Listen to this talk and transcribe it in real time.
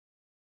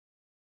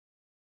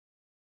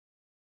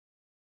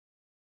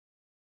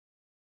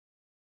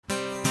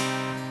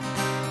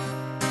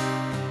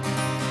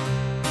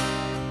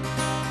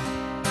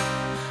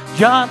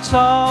John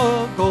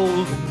saw a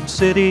golden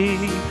city,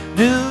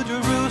 New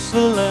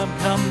Jerusalem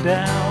come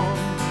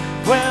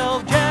down.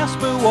 12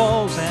 jasper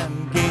walls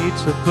and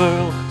gates of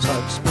pearl,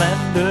 such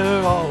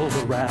splendor all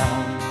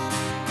around.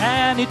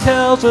 And he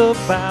tells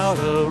about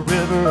a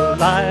river of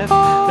life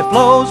that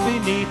flows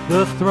beneath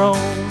the throne,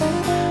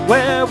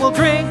 where we'll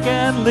drink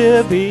and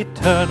live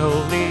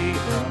eternally,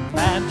 a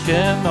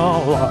mansion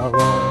all our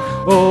own.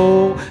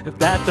 Oh, if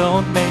that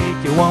don't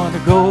make you want to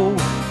go,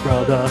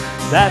 brother,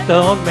 that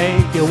don't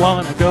make you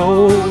want to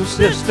go,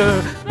 sister,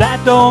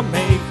 that don't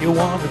make you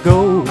want to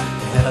go to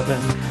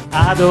heaven,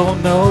 I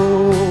don't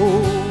know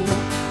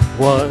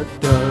what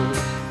does.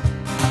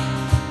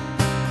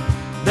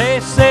 They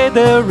say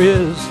there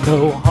is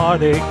no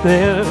heartache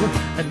there,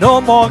 and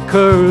no more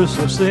curse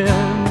of sin,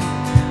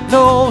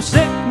 no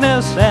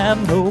sickness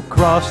and no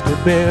cross to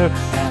bear,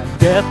 and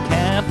death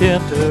can't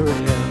enter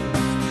in.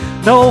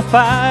 No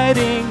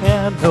fighting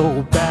and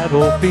no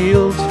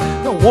battlefields,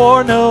 no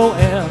war, no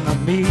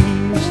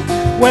enemies,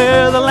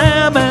 where the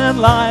lamb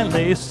and lion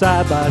lay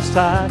side by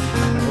side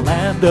in a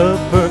land of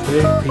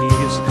perfect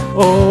peace.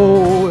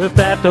 Oh, if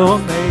that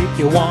don't make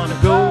you want to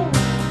go,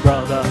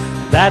 brother,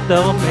 that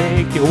don't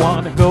make you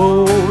want to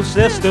go,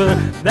 sister,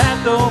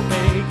 that don't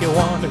make you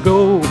want to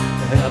go to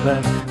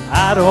heaven,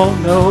 I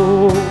don't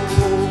know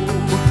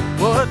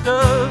what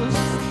does.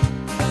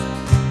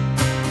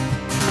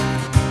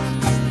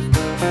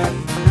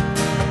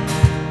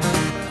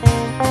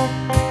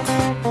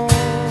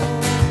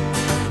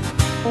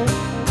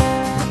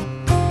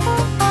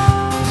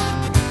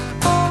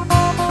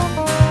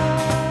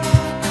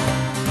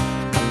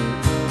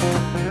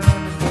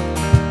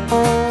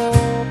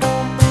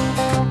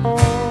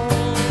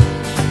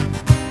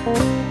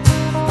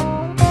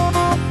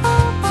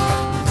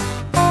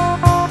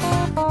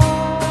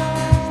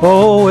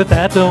 Oh, if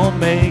that don't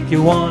make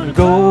you want to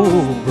go,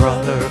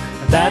 brother,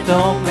 if that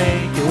don't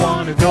make you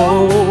want to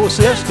go,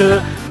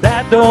 sister,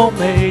 that don't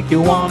make you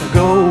want to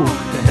go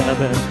to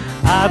heaven,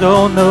 I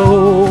don't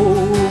know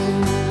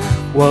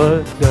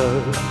what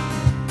does.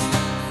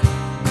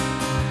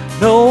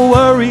 No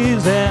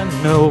worries and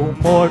no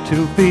more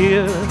to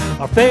fear,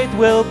 our faith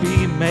will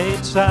be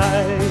made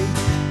sight.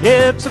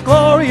 It's a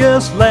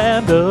glorious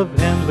land of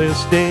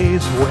endless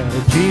days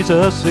where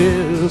Jesus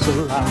is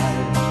alive.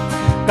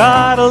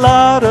 Got a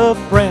lot of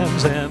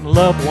friends and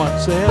loved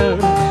ones there,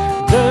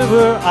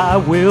 where I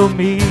will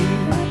meet.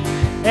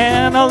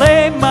 And I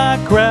lay my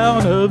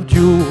crown of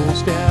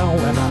jewels down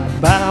when I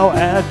bow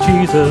at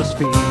Jesus'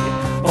 feet.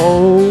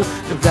 Oh,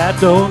 if that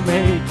don't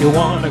make you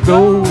want to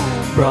go,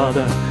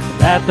 brother,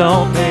 that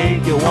don't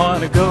make you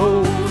want to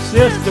go,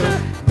 sister,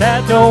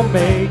 that don't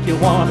make you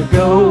want to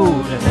go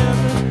to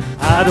heaven,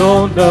 I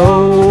don't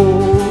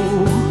know.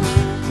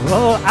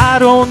 Oh, I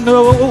don't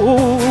know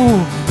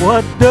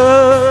what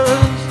does.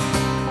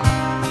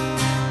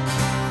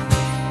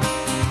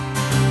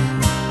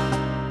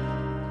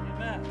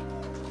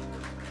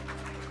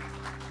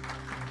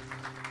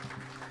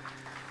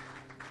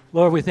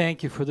 Lord, we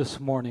thank you for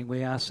this morning.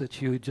 We ask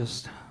that you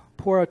just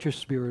pour out your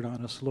Spirit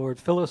on us, Lord.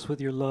 Fill us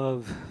with your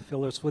love.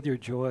 Fill us with your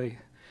joy.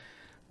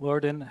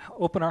 Lord, and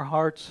open our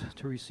hearts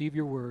to receive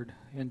your word.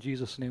 In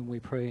Jesus' name we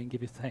pray and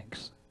give you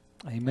thanks.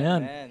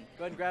 Amen. Amen.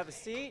 Go ahead and grab a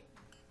seat.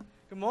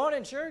 Good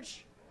morning,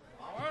 church.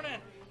 Good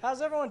morning.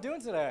 How's everyone doing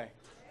today?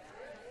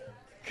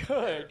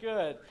 Good,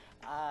 good.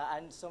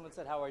 And someone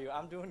said, how are you?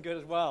 I'm doing good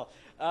as well.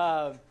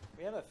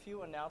 We have a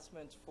few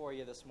announcements for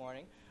you this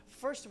morning.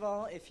 First of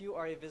all, if you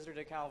are a visitor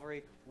to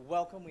Calvary,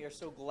 welcome. We are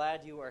so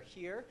glad you are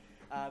here.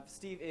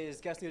 Steve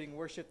is guest leading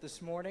worship this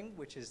morning,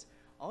 which is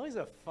always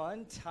a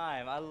fun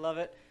time. I love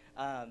it.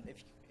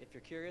 If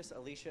you're curious,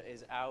 Alicia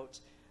is out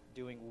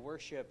doing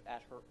worship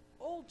at her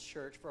old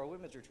church for a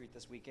women's retreat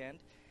this weekend.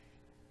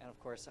 And of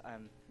course,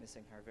 I'm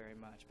missing her very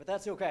much, but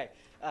that's okay.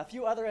 A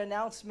few other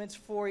announcements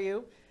for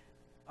you.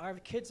 Our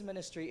kids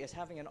ministry is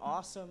having an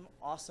awesome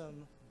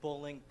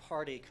bowling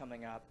party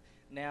coming up.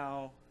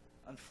 Now,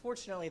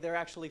 unfortunately, they're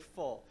actually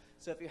full.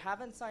 So if you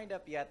haven't signed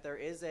up yet, there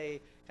is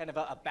a kind of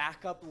a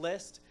backup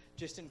list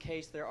just in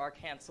case there are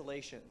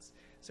cancellations.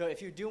 So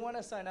if you do want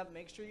to sign up,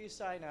 make sure you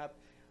sign up.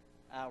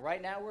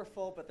 Right now we're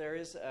full, but there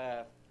is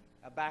a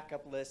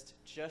backup list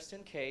just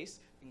in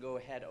case. You can go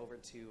ahead over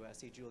to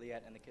see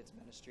Juliet and the kids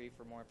ministry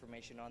for more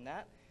information on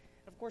that.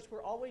 And of course,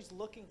 we're always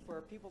looking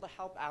for people to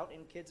help out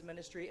in kids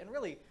ministry and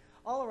really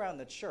all around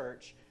the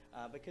church.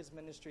 Because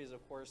ministry is,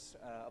 of course,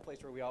 a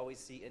place where we always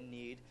see a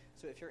need.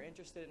 So if you're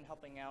interested in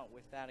helping out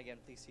with that, again,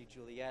 please see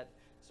Juliet,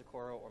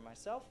 Socorro, or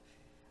myself.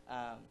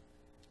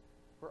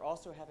 We're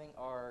also having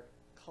our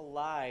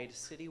Collide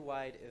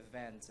citywide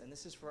events, and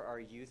this is for our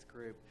youth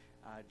group,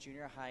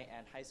 junior high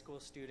and high school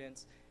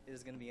students. It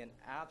is going to be an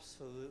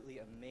absolutely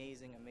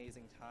amazing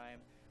time.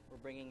 We're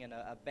bringing in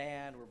a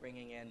band. We're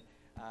bringing in,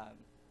 I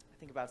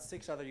think, about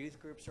 6 other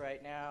youth groups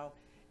right now.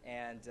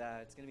 And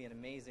it's going to be an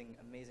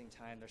amazing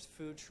time. There's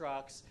food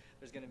trucks.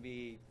 There's going to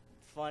be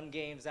fun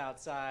games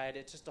outside.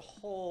 It's just a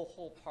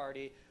whole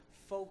party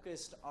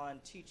focused on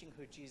teaching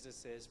who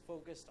Jesus is,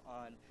 focused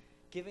on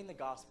giving the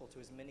gospel to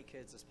as many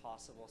kids as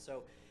possible.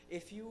 So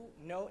If you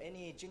know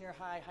any junior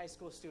high, high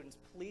school students,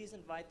 please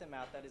invite them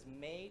out. That is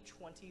May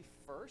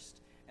 21st,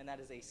 and that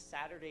is a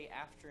Saturday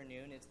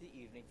afternoon. It's the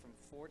evening from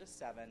 4 to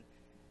 7.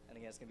 And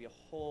again, it's going to be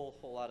a whole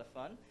lot of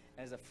fun.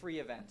 And it's a free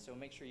event, so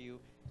make sure you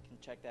can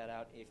check that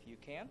out if you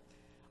can.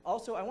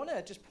 Also, I want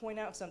to just point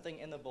out something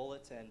in the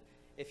bulletin.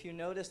 If you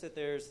notice that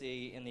there's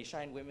in the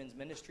Shine Women's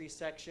Ministry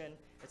section,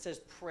 it says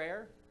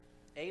prayer,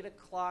 8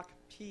 o'clock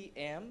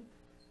p.m.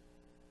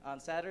 on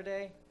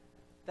Saturday.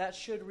 That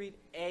should read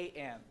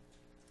a.m.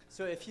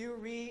 So if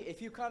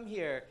you come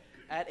here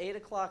at 8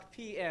 o'clock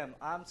p.m.,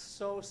 I'm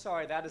so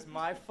sorry. That is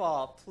my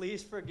fault.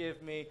 Please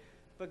forgive me.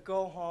 But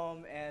go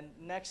home, and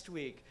next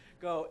week,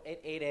 go at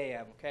 8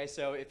 a.m., okay?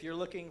 So if you're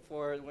looking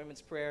for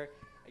women's prayer,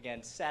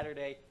 again,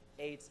 Saturday,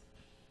 8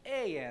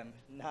 a.m.,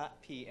 not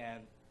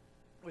p.m.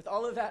 With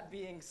all of that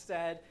being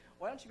said,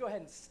 why don't you go ahead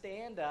and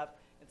stand up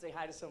and say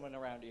hi to someone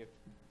around you.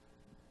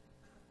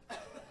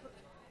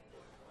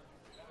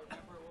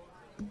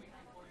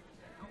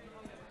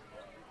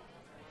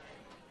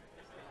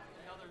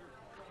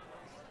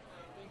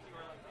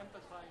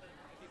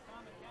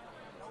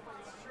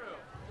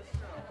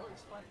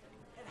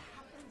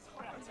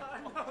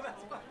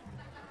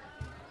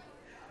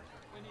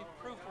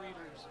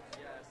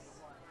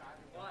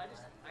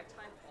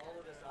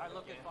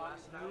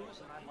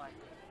 News, and I'm like,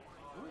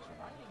 who's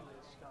writing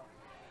this stuff?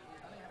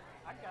 I mean,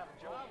 I got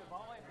a job, and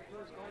all I have to do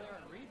is go there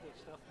and read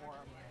this stuff for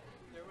them.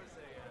 There was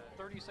a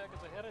 30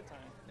 seconds ahead of time.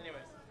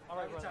 Anyways, all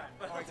right, brother.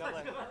 All right, God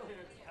bless.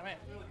 Amen.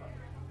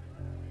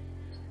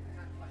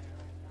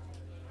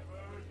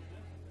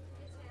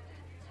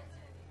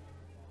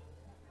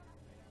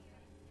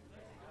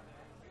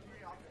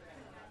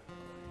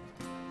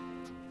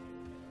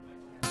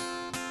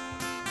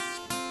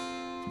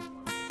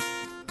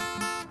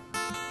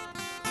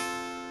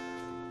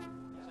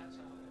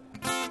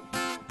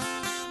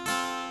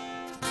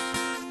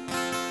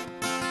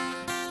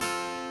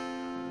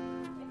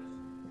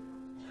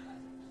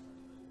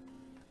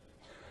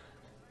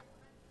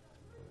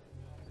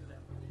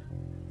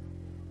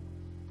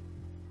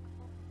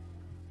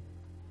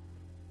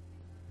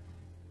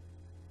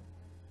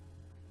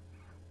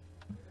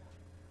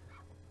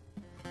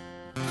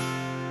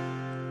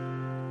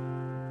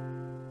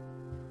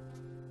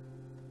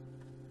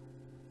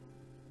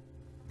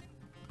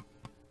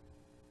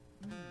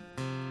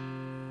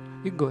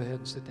 You can go ahead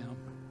and sit down.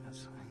 That's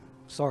fine.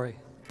 Sorry.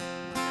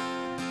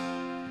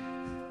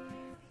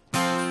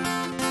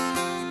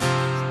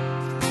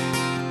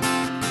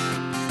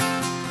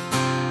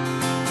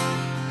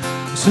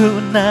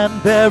 Soon and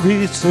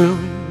very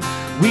soon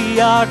we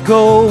are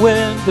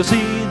going to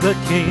see the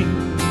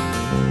King.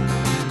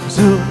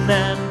 Soon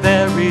and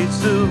very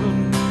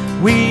soon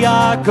we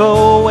are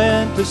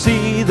going to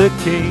see the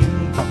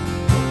King.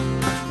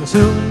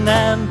 Soon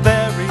and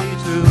very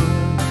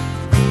soon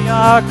we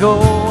are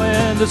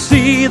going to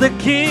see the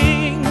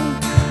King.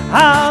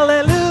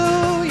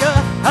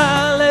 Hallelujah,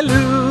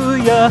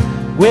 hallelujah,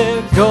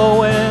 we're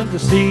going to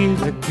see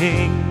the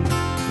King.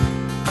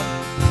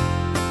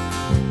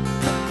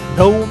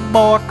 No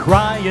more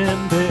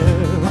crying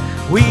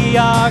there, we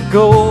are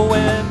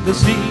going to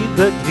see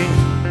the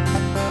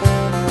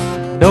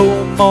King.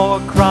 No more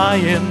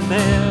crying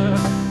there,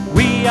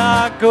 we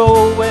are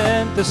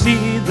going to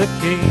see the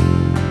King.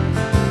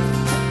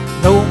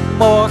 No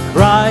more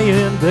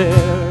crying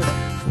there,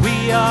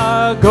 we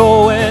are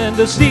going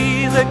to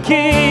see the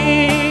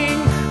King.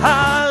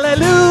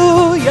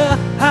 Hallelujah,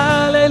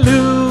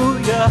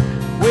 hallelujah,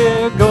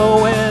 we're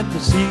going to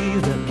see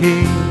the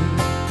King.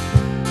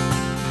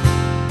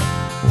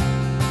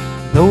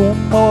 No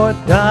more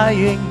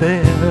dying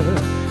there,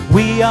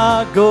 we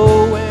are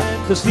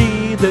going to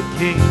see the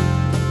King.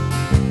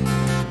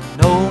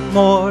 No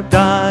more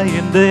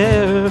dying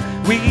there,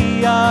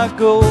 we are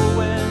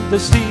going to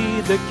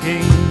see the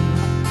King.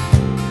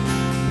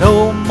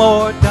 No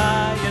more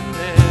dying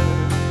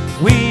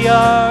there, we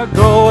are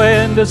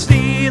going to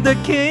see the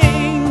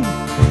King.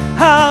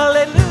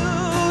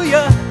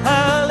 Hallelujah,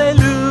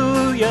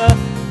 hallelujah,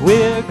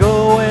 we're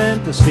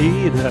going to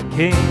see the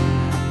King.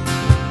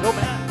 Go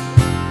back.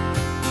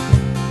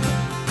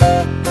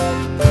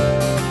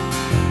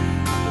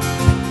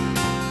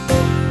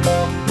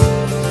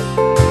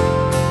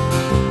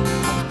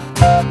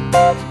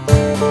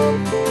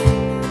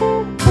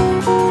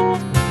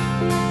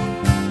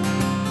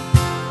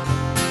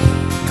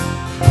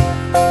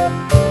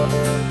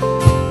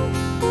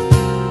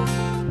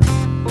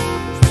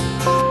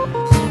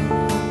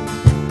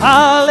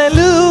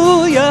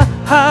 Hallelujah,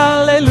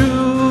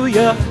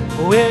 hallelujah,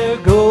 we're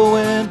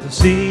going to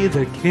see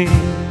the King.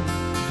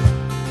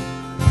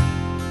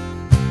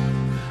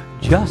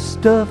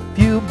 Just a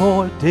few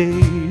more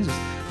days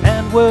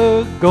and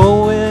we're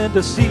going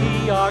to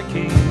see our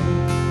King.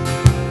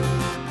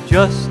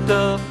 Just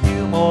a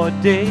few more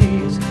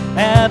days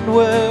and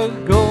we're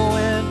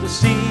going to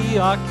see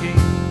our King.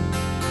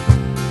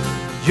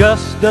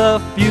 Just a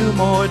few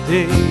more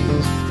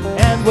days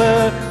and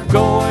we're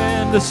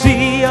going to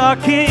see our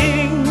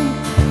King.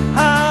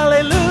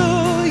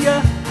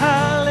 Hallelujah,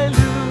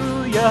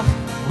 hallelujah,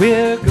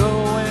 we're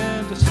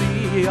going to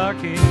see our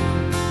King.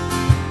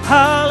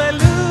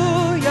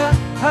 Hallelujah,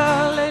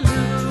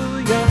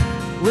 hallelujah,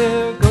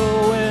 we're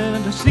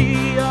going to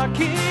see our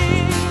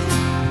King.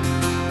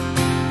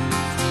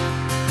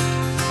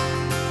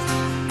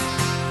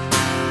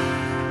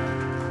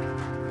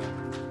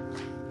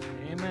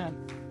 Amen.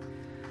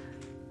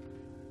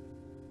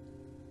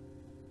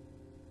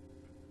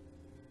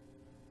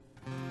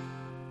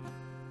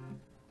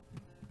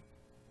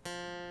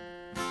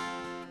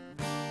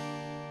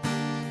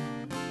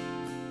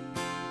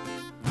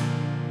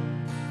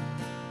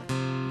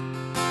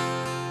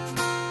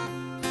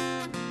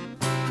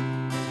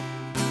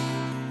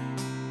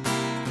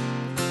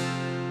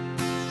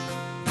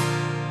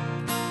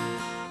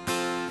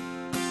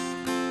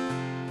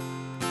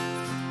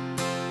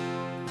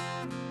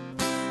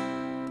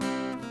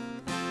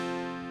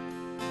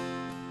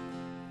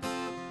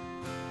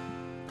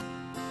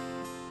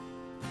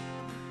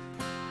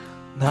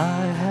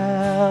 I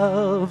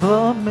have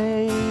a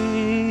maker.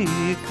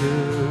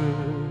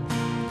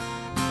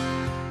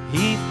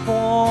 He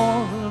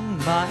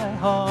formed my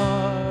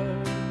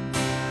heart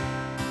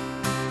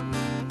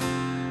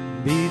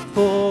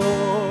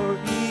before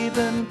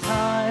even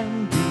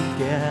time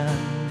began.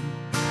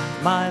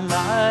 My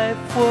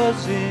life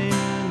was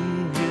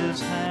in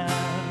his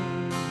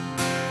hand.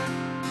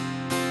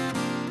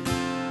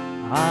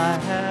 I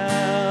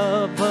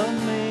have a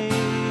maker.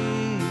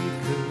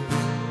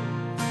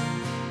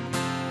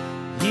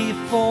 He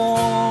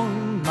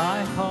formed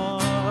my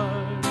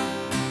heart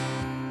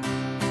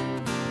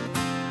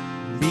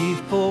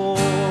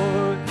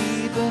before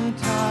even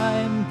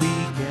time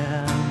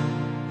began.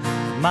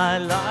 My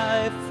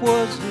life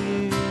was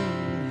in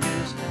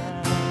his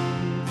hand.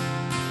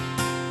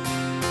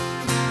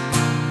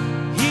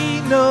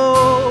 He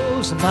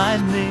knows my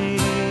name.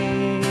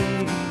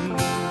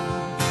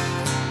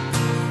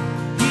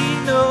 He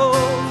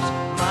knows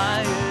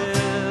my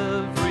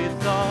every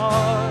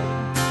thought.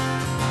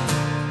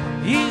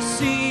 He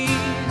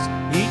sees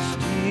each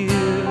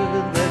tear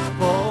that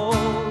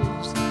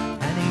falls,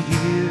 and he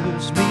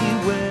hears me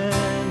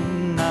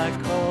when I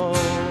call.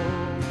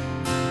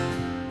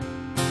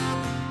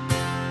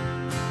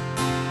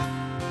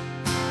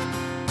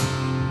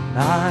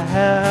 I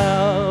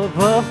have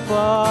a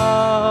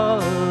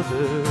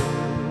Father.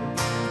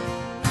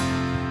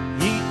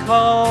 He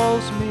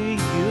calls me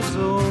his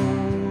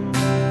own.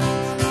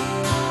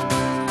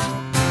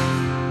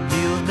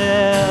 He'll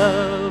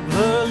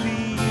never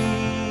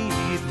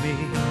leave me,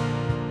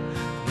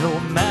 no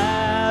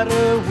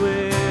matter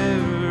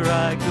where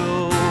I go.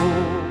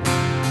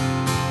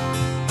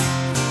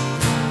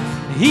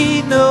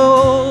 He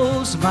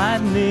knows my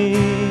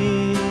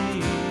name.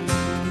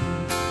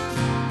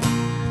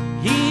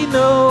 He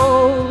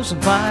knows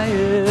my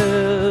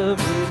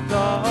every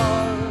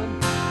thought.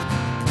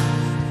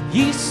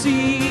 He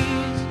sees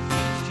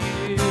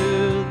each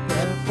tear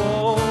that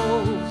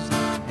falls,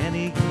 and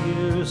he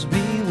hears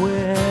me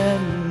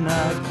when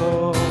I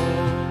call.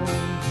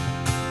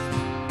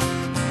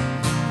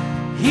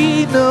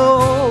 He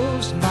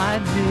knows my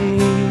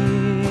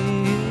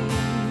name.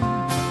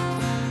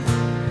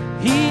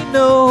 He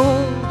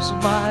knows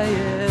my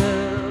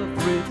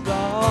every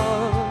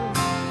thought.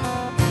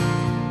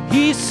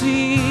 He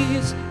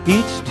sees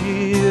each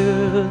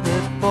tear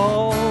that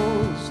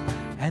falls,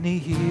 and he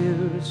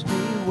hears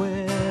me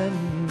when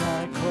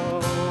I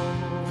call.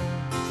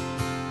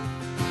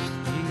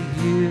 He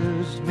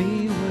hears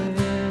me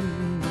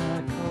when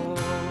I call.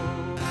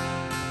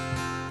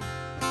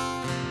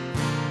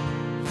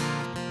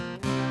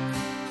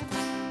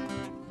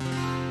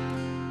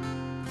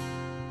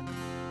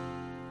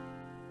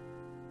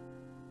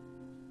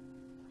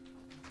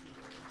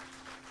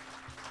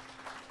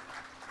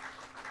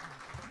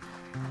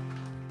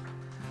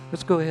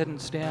 Let's go ahead and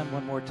stand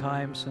one more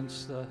time,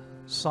 since the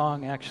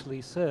song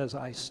actually says,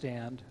 I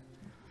stand.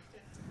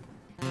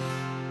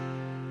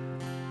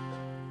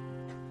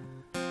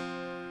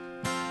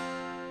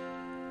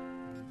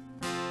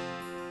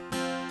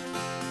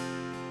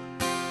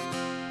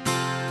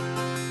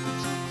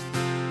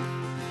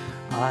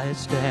 I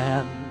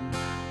stand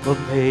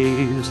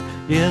amazed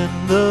in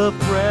the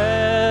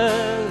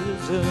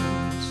presence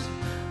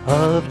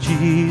of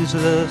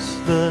Jesus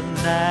the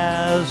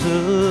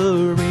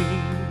Nazarene,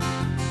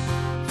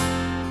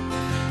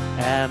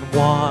 and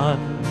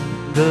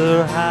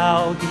wonder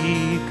how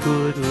he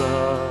could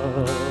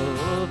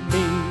love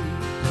me,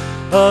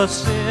 a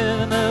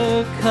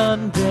sinner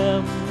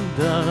condemned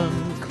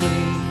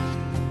unclean.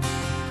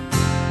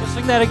 Let's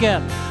sing that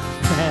again.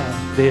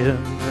 And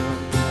in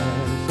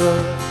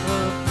the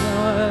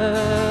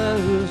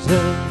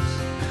presence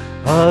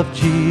of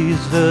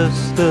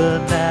Jesus the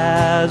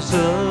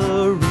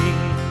Nazarene,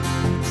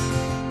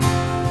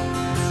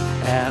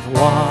 and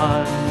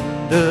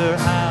wonder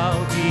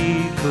how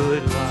he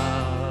could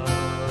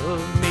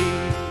love me,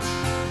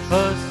 a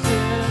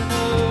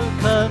sinner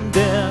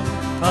condemned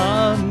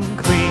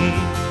unclean.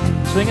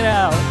 Sing it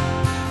out.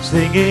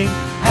 Singing,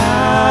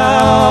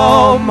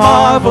 how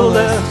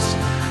marvelous,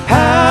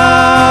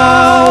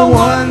 how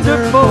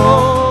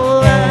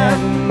wonderful,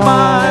 and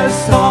my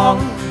song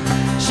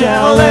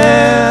shall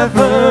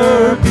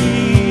ever be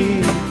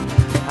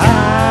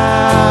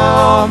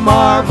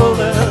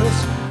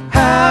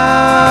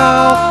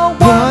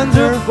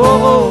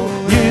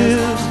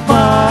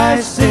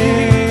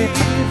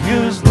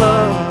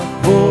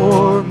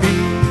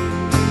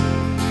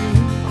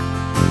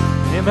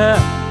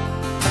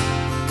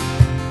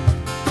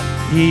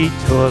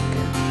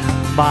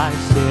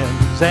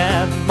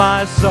and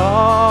my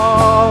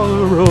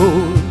sorrows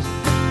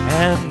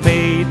and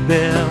made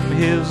them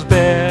his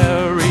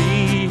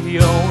very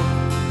own.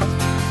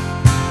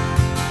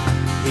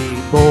 He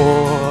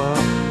bore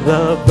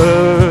the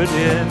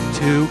burden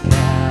to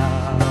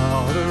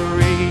Calvary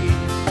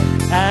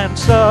and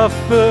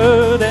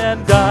suffered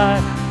and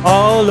died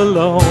all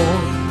alone,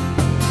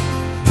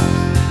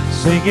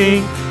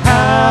 singing,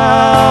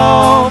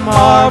 how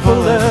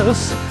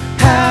marvelous,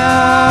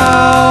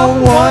 how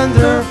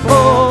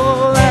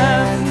wonderful,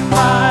 and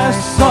my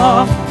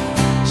song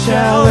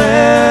shall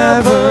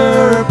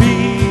ever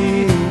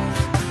be.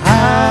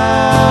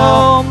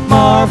 How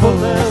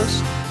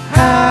marvelous,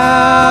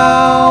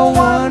 how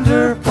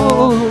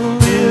wonderful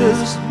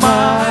is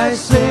my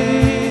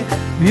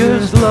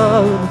Savior's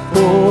love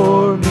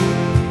for me.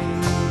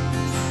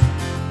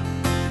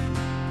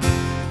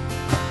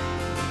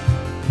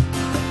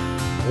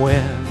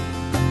 When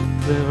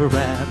the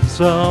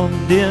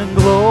ransomed in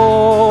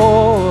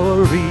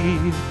glory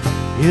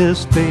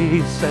his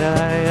face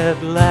I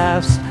at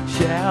last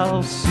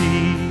shall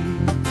see,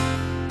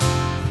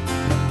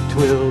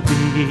 'twill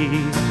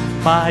be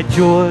my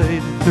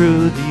joy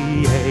through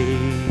the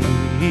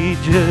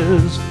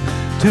ages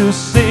to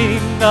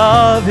sing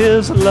of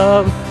his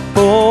love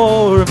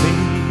for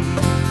me,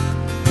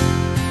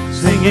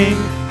 singing,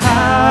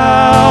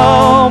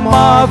 how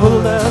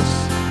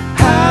marvelous,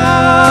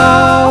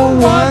 how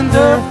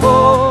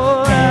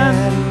wonderful,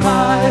 and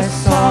my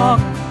song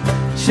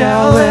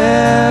shall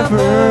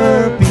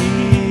ever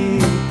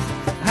be.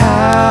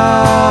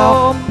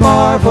 How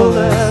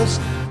marvelous,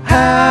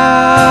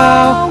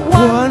 how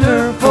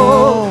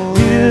wonderful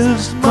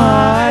is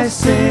my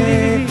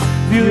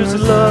Savior's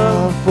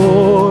love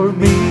for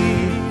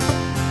me.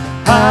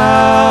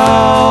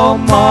 How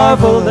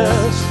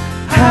marvelous,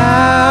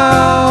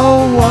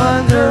 how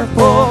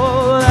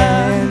wonderful,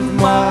 and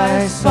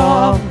my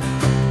song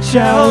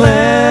shall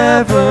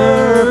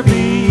ever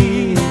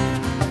be.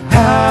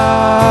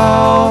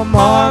 How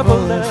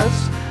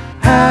marvelous,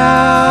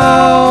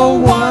 how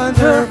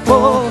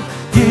wonderful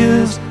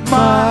is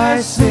my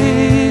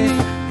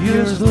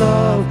Savior's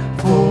love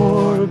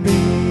for me.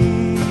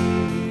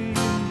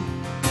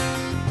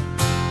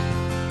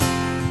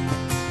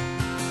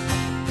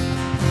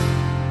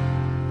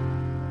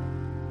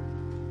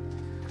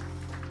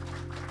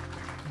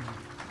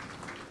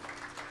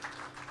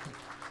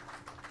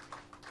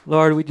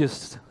 Lord, we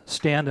just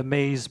stand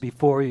amazed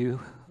before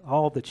you,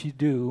 all that you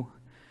do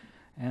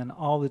and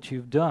all that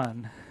you've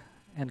done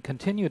and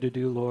continue to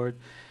do, Lord,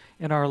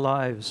 in our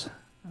lives,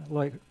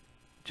 like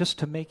just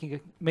to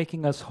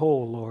making us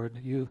whole, Lord.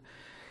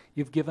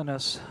 You've given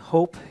us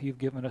hope, you've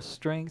given us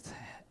strength,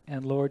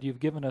 and Lord, you've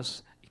given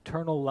us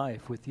eternal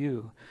life with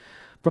you.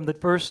 From the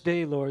first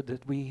day, Lord,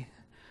 that we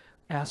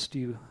asked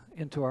you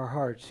into our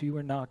hearts, you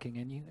were knocking,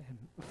 and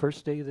the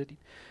first day that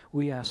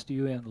we asked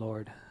you in,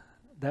 Lord,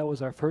 that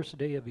was our first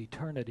day of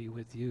eternity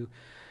with you.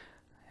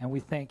 And we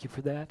thank you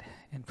for that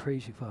and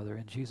praise you, Father,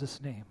 in Jesus'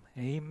 name.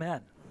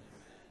 Amen.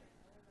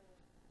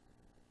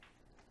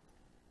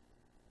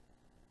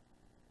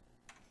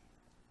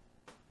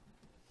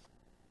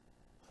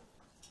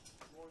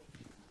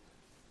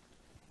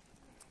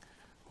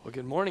 Well,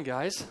 good morning,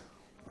 guys.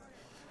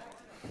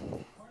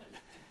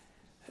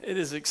 It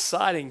is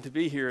exciting to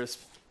be here. It's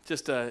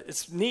just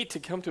it's neat to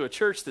come to a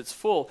church that's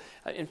full.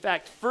 In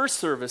fact, first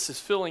service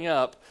is filling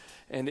up,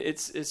 and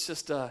it's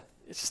just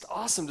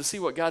awesome to see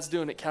what God's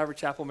doing at Calvary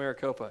Chapel,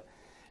 Maricopa,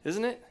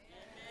 isn't it?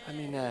 I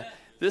mean,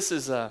 this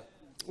is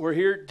we're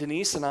here.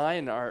 Denise and I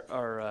and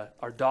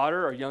our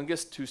daughter, our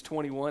youngest, who's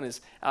 21,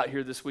 is out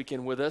here this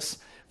weekend with us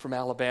from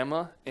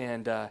Alabama,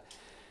 and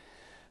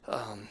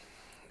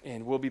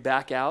we'll be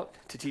back out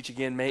to teach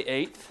again May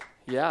 8th.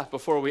 Yeah,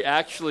 before we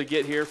actually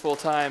get here full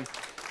time.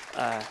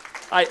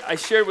 I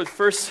shared with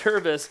first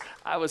service,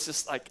 I was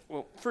just like,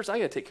 well, first I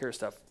got to take care of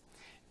stuff.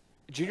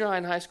 Junior high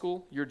and high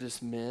school, you're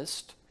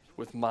dismissed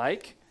with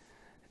Mike,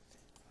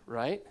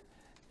 right?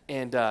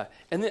 And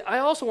then I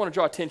also want to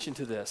draw attention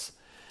to this.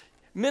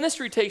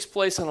 Ministry takes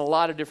place in a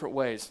lot of different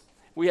ways.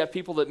 We have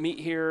people that meet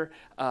here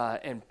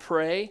and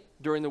pray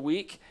during the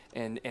week,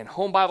 and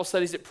home Bible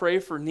studies that pray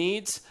for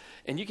needs,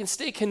 and you can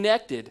stay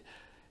connected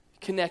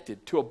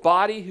to a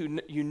body who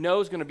you know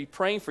is going to be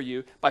praying for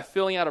you by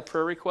filling out a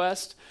prayer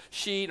request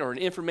sheet or an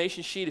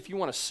information sheet. If you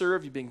want to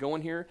serve, you've been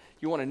going here,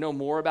 you want to know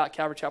more about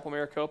Calvary Chapel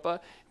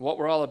Maricopa, what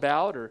we're all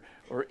about, or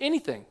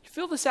anything,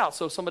 fill this out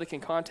so somebody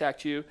can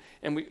contact you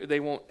and they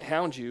won't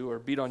hound you or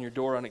beat on your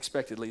door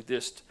unexpectedly.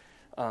 Just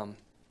want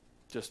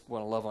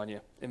to love on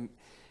you and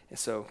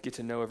so get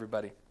to know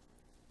everybody.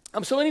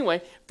 So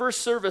anyway,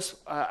 first service,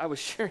 I was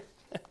sharing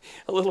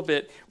a little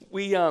bit.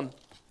 We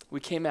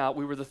came out.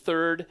 We were the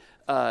third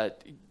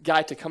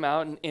guy to come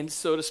out and,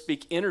 so to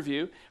speak,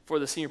 interview for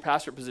the senior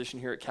pastor position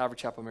here at Calvary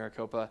Chapel,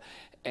 Maricopa.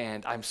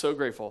 And I'm so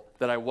grateful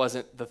that I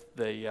wasn't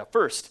the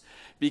first,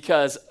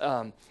 because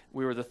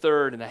we were the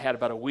third, and I had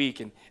about a week.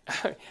 And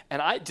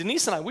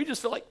Denise and I, we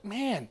just felt like,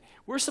 man,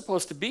 we're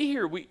supposed to be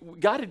here.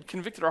 God had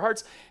convicted our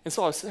hearts. And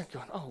so I was sitting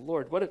there going, oh,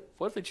 Lord, what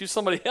if they choose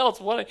somebody else?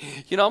 I'm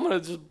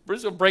going to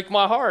just break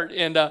my heart.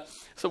 And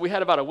so we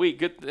had about a week.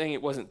 Good thing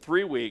it wasn't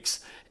 3 weeks.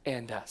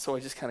 And so I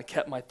just kind of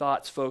kept my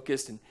thoughts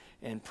focused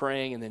and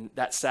praying. And then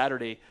that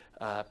Saturday,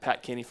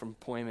 Pat Kenny from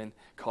Poyman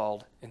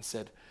called and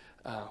said,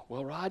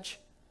 well, Raj,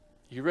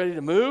 you ready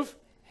to move?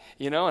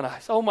 And I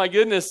said, oh my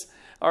goodness,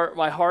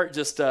 my heart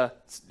just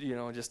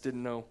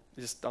didn't know,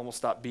 just almost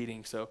stopped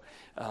beating. So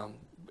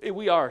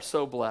we are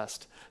so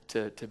blessed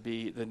to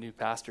be the new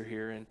pastor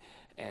here.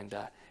 And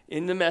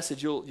in the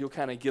message, you'll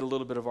kind of get a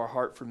little bit of our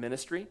heart for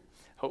ministry,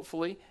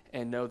 hopefully,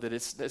 and know that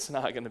it's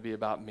not going to be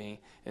about me,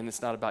 and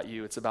it's not about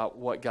you. It's about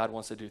what God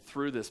wants to do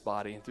through this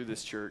body and through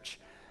this church.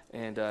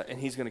 And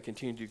he's going to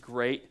continue to do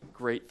great,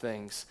 great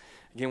things.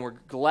 Again, we're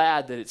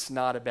glad that it's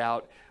not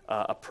about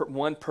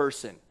one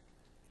person.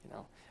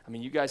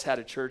 You guys had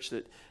a church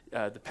that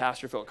the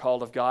pastor felt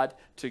called of God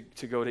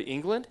to go to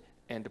England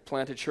and to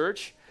plant a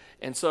church.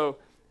 And so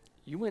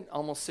you went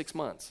almost 6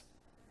 months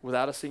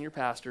without a senior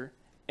pastor,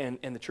 and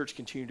the church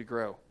continued to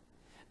grow.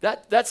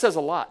 That says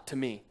a lot to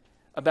me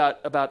about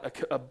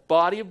a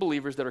body of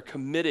believers that are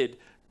committed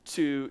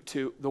to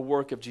the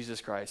work of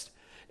Jesus Christ.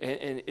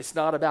 And it's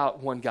not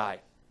about one guy.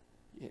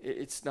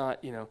 It's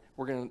not,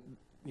 we're going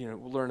to,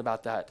 learn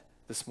about that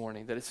this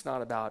morning, that it's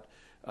not about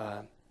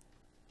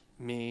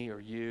me or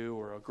you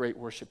or a great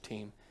worship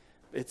team.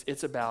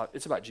 It's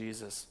about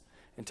Jesus,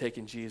 and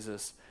taking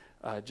Jesus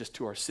just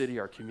to our city,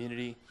 our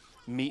community,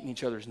 meeting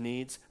each other's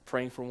needs,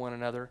 praying for one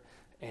another,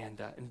 and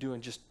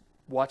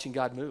watching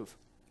God move.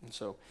 And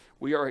so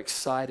we are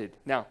excited.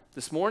 Now,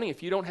 this morning,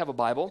 if you don't have a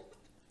Bible,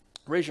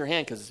 raise your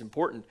hand, because it's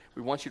important.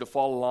 We want you to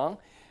follow along.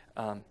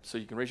 So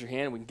you can raise your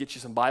hand, and we can get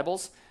you some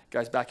Bibles.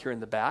 Guys back here in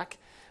the back.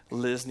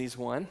 Liz needs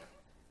one.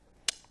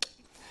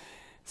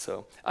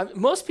 So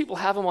most people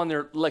have them on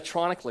their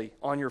electronically,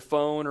 on your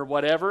phone or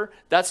whatever.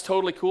 That's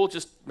totally cool.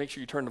 Just make sure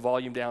you turn the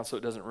volume down so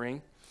it doesn't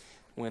ring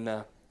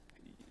when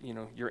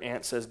your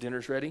aunt says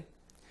dinner's ready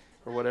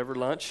or whatever,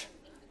 lunch.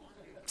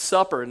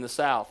 Supper in the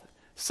South.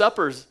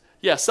 Supper's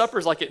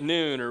like at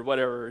noon or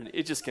whatever.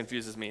 It just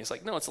confuses me. It's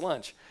like, no, it's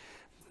lunch.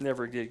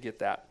 Never did get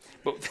that.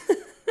 But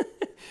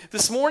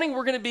this morning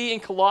we're going to be in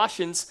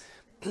Colossians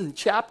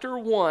chapter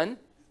 1,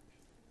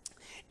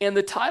 and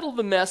the title of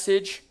the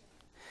message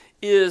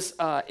is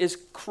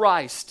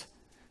Christ.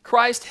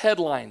 Christ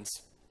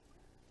headlines,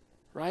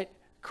 right?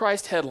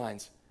 Christ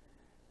headlines.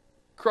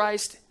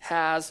 Christ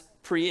has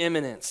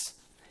preeminence.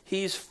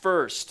 He's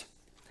first.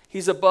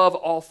 He's above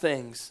all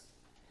things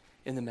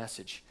in the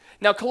message.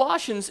 Now,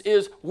 Colossians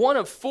is one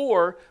of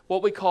 4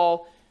 what we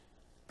call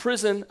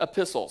prison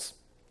epistles,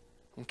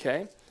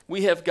 okay?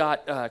 We have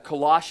got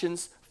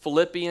Colossians,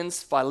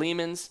 Philippians,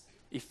 Philemons,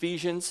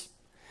 Ephesians.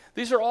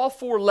 These are all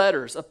 4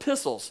 letters,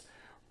 epistles,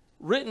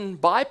 written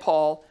by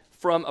Paul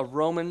from a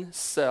Roman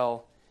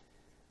cell.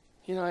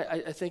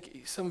 I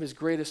think some of his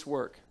greatest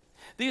work.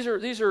 These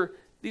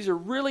are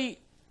really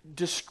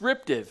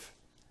descriptive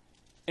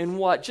in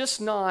what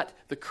just not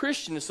the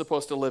Christian is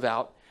supposed to live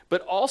out,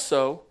 but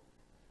also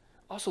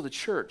the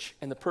church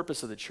and the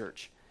purpose of the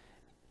church.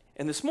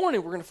 And this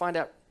morning we're going to find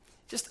out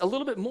just a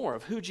little bit more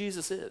of who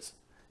Jesus is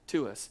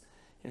to us.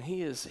 And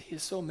he is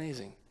so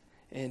amazing.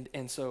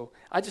 And so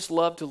I just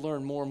love to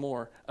learn more and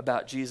more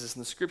about Jesus,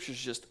 and the scriptures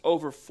just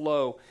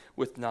overflow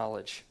with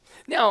knowledge.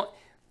 Now,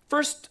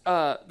 first,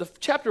 the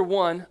chapter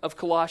 1 of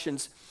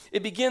Colossians,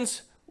 it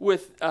begins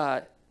with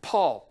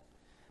Paul.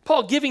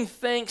 Paul giving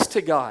thanks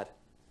to God,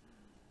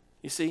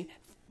 you see,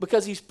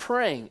 because he's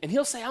praying. And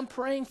he'll say, I'm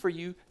praying for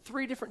you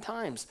 3 different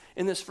times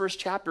in this first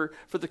chapter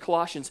for the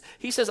Colossians.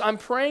 He says, I'm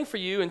praying for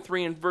you in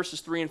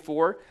verses 3 and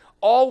 4,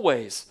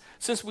 always,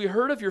 since we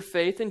heard of your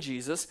faith in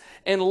Jesus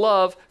and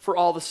love for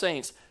all the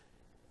saints.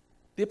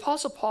 The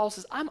Apostle Paul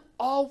says, I'm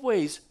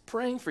always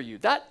praying for you.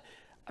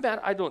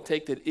 I don't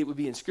take that it would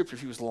be in Scripture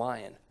if he was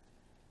lying,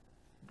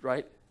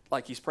 right?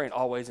 Like he's praying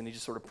always and he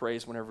just sort of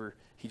prays whenever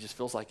he just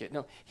feels like it.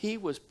 No, he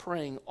was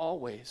praying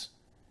always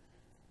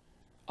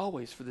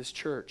for this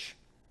church,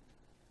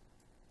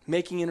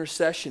 making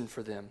intercession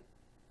for them.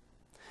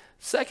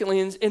 Secondly,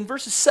 in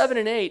verses 7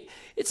 and 8,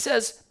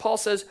 Paul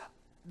says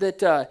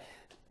that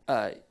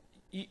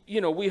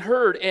we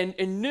heard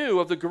and knew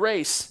of the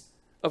grace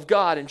of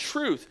God and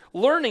truth,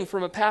 learning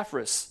from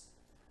Epaphras.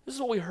 This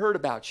is what we heard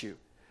about you.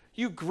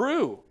 You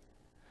grew.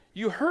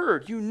 You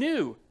heard. You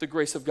knew the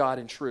grace of God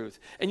and truth.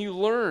 And you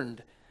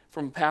learned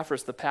from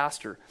Epaphras, the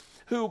pastor,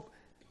 who,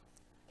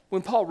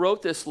 when Paul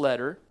wrote this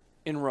letter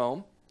in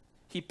Rome,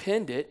 he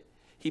penned it,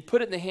 he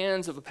put it in the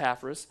hands of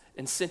Epaphras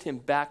and sent him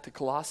back to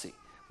Colossae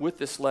with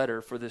this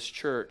letter for this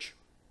church.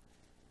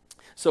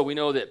 So we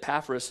know that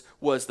Epaphras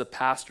was the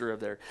pastor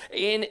of there.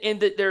 And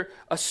that they're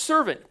a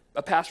servant.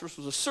 Epaphras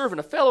was a servant,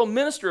 a fellow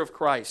minister of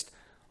Christ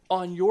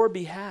on your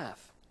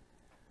behalf,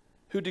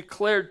 who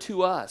declared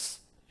to us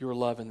your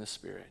love in the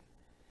Spirit.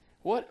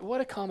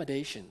 What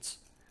accommodations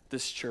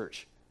this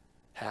church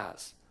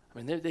has.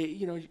 I mean,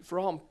 they for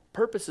all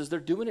purposes, they're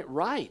doing it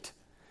right.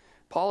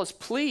 Paul is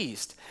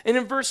pleased. And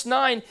in verse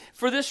 9,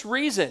 for these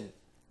reasons,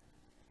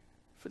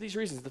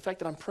 the fact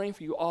that I'm praying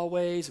for you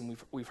always, and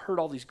we've heard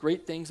all these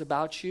great things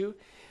about you,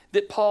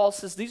 that Paul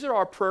says, these are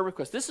our prayer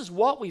requests. This is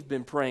what we've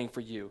been praying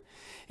for you.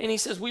 And he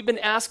says, we've been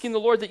asking the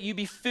Lord that you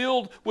be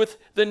filled with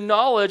the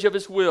knowledge of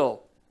his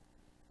will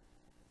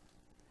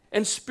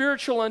and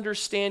spiritual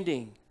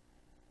understanding,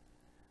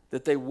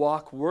 that they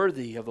walk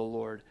worthy of the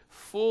Lord,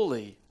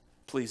 fully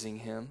pleasing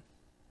him,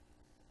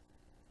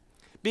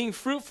 being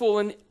fruitful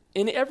in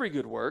every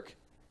good work,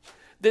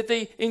 that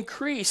they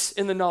increase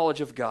in the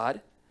knowledge of God,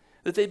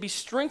 that they be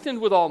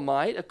strengthened with all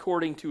might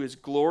according to his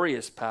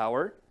glorious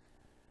power,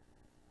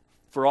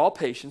 for all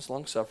patience,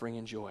 long-suffering,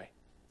 and joy.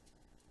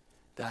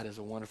 That is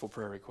a wonderful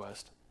prayer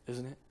request,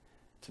 isn't it?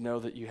 To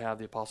know that you have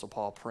the Apostle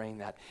Paul praying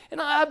that.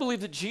 And I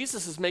believe that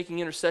Jesus is making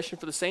intercession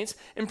for the saints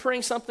and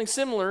praying something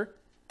similar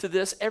to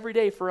this every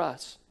day for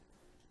us.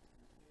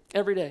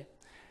 Every day.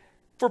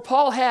 For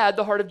Paul had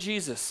the heart of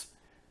Jesus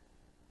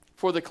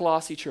for the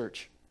Colossae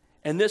church.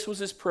 And this was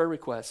his prayer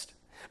request.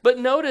 But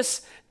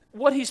notice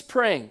what he's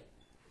praying.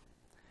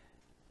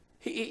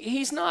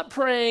 He's not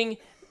praying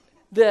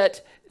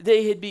that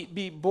they had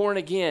be born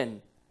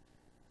again,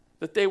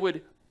 that they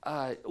would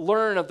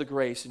learn of the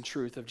grace and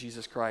truth of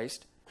Jesus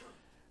Christ.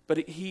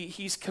 But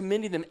he's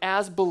commending them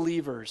as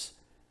believers.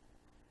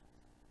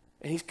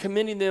 And he's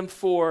commending them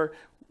for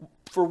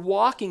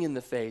walking in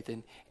the faith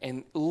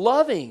and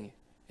loving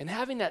and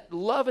having that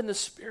love in the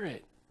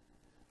Spirit.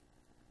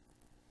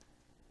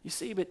 You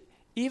see, but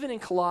even in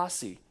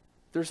Colossae,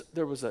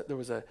 there was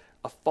a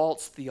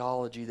false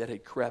theology that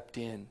had crept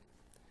in.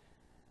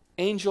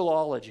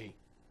 Angelology,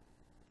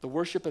 the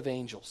worship of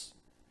angels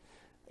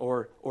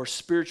or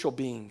spiritual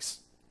beings.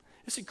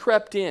 This had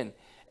crept in.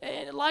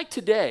 And like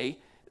today,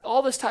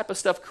 all this type of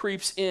stuff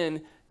creeps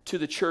in to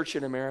the church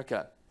in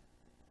America.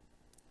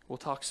 We'll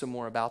talk some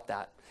more about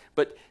that.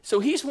 But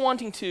so he's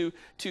wanting to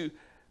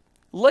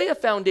lay a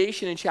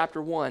foundation in chapter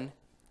 1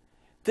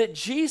 that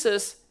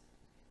Jesus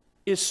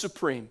is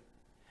supreme.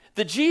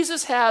 That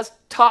Jesus has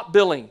top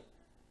billing.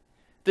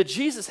 That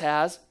Jesus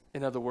has,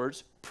 in other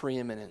words,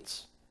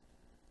 preeminence.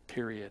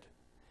 Period.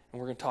 And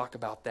we're going to talk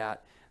about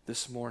that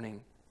this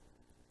morning.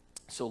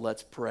 So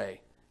let's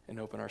pray and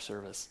open our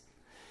service.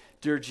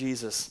 Dear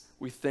Jesus,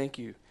 we thank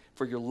you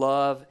for your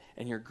love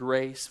and your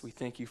grace. We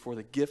thank you for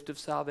the gift of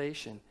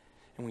salvation.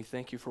 And we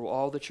thank you for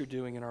all that you're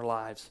doing in our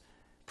lives,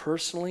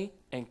 personally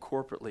and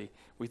corporately.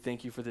 We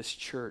thank you for this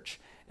church.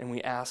 And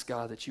we ask,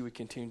 God, that you would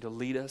continue to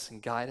lead us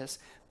and guide us,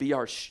 be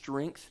our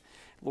strength,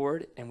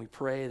 Lord. And we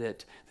pray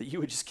that you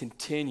would just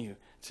continue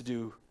to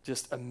do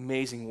just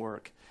amazing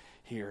work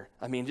here.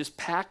 I mean, just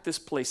pack this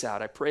place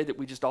out. I pray that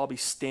we just all be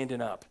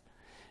standing up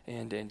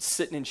and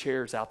sitting in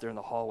chairs out there in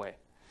the hallway,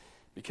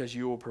 because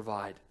you will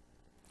provide.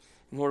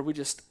 And Lord, we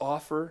just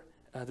offer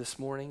this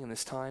morning and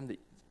this time that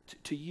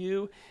to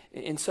you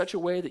in such a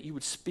way that you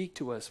would speak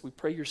to us. We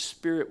pray your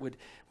Spirit would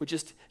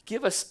just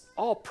give us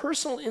all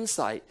personal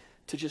insight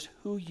to just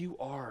who you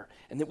are,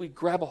 and that we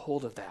grab a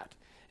hold of that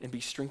and be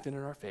strengthened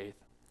in our faith.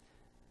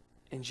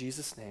 In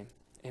Jesus' name,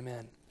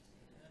 amen.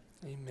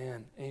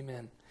 Amen.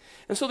 Amen.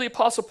 And so the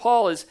Apostle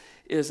Paul is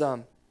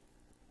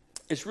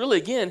really,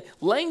 again,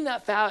 laying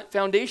that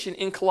foundation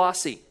in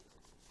Colossae.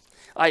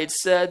 I had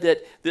said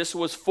that this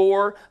was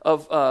four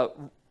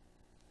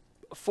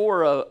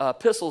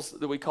epistles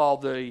that we call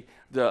the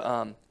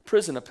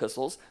prison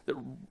epistles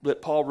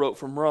that Paul wrote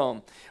from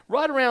Rome,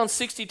 right around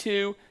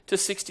 62 to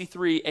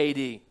 63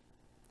 A.D.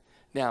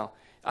 Now,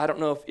 I don't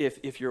know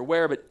if you're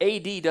aware, but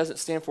A.D. doesn't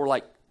stand for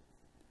like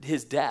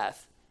his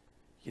death.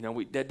 You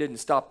know, that didn't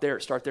start there.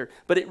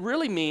 But it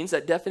really means,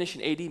 that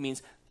definition A.D.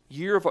 means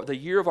the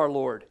year of our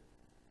Lord.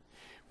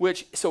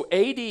 So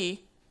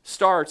A.D.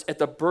 starts at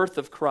the birth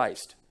of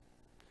Christ.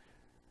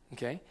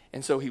 Okay?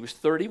 And so he was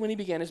 30 when he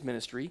began his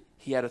ministry.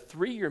 He had a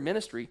 3-year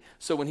ministry.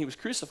 So when he was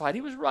crucified,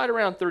 he was right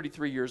around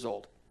 33 years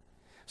old.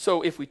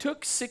 So if we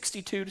took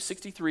 62 to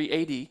 63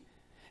 AD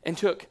and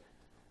took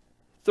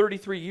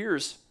 33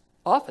 years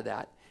off of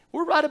that,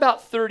 we're right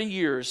about 30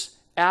 years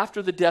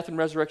after the death and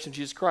resurrection of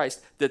Jesus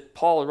Christ that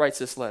Paul writes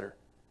this letter.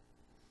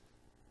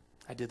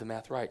 I did the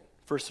math right.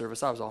 First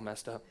service, I was all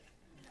messed up.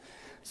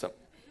 So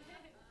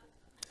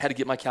had to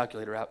get my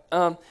calculator out.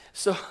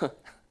 So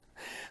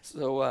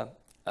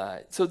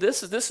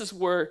this is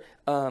where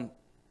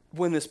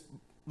when this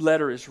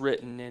letter is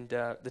written and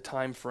the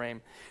time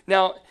frame.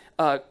 Now,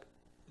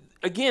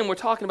 again, we're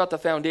talking about the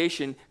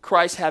foundation,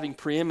 Christ having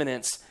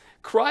preeminence.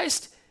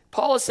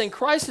 Paul is saying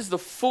Christ is the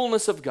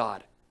fullness of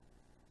God.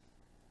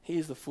 He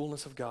is the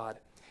fullness of God,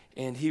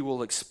 and he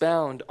will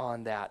expound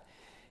on that.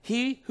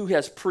 He who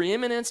has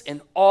preeminence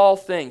in all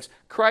things.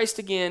 Christ,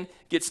 again,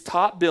 gets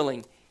top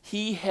billing.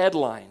 He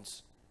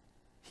headlines.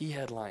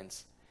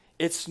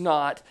 It's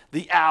not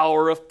the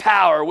hour of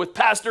power with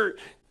Pastor.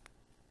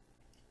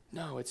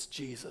 No, it's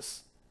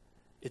Jesus.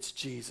 It's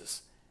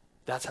Jesus.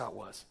 That's how it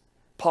was.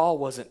 Paul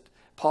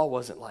Paul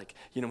wasn't like,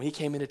 when he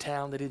came into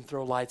town, they didn't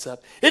throw lights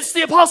up. It's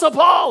the Apostle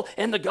Paul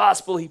and the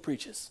gospel he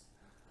preaches.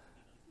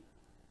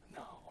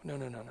 No.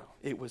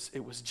 It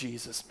was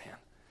Jesus, man.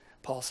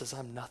 Paul says,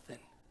 I'm nothing.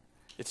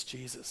 It's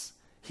Jesus.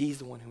 He's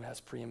the one who has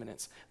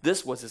preeminence.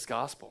 This was his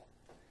gospel.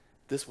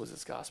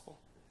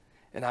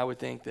 And I would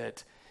think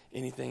that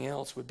anything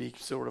else would be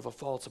sort of a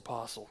false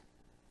apostle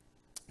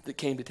that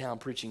came to town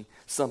preaching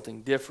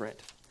something different.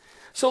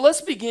 So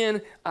let's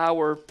begin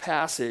our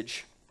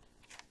passage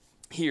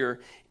here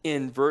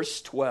in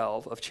verse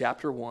 12 of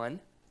chapter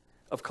 1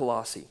 of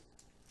Colossae.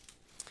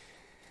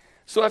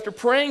 So after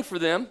praying for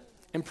them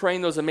and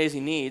praying those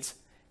amazing needs,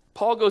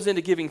 Paul goes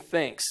into giving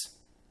thanks.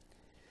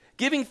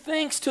 Giving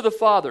thanks to the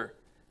Father,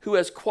 who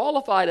has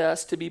qualified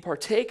us to be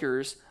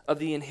partakers of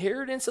the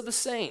inheritance of the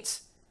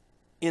saints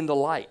in the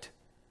light.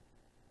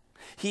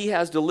 He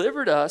has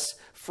delivered us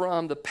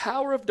from the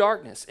power of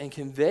darkness and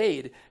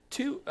conveyed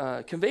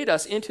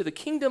us into the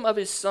kingdom of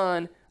his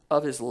Son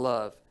of his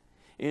love,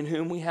 in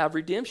whom we have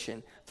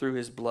redemption through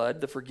his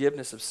blood, the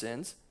forgiveness of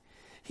sins.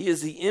 He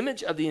is the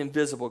image of the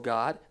invisible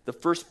God, the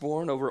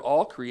firstborn over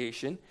all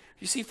creation.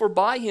 You see, for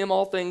by him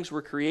all things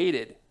were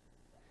created,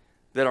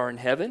 that are in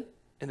heaven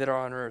and that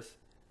are on earth,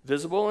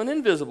 visible and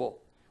invisible,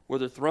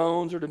 whether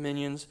thrones or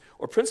dominions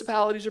or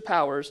principalities or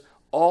powers,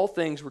 all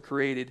things were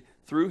created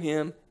through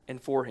him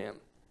and for him.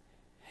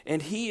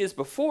 And he is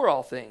before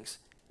all things,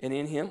 and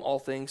in him all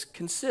things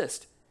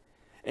consist.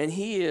 And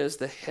he is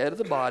the head of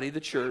the body,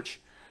 the church,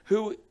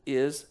 who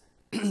is,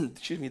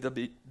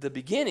 the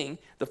beginning,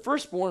 the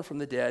firstborn from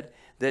the dead,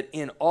 that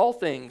in all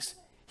things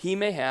he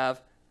may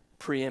have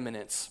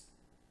preeminence.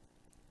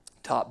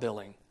 Top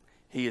billing.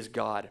 He is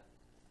God.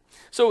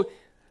 So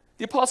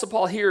the Apostle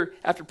Paul here,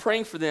 after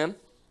praying for them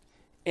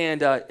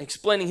and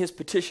explaining his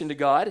petition to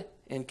God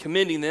and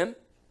commending them,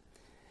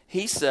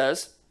 he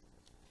says,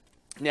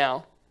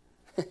 now,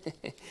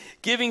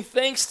 giving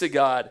thanks to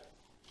God,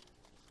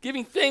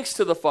 giving thanks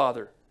to the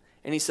Father,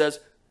 and he says,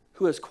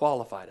 who has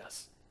qualified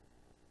us.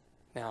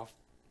 Now,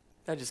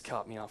 that just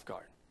caught me off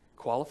guard.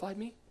 Qualified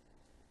me?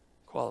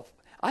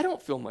 I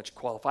don't feel much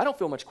qualified. I don't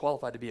feel much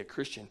qualified to be a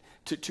Christian,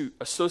 to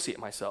associate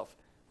myself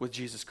with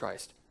Jesus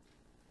Christ.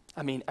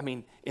 I mean,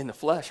 in the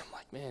flesh, I'm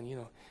like,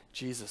 man,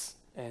 Jesus,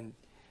 and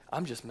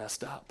I'm just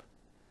messed up.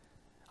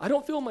 I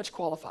don't feel much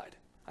qualified.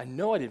 I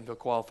know I didn't feel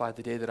qualified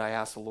the day that I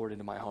asked the Lord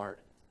into my heart.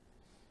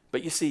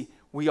 But you see,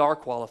 we are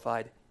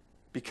qualified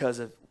because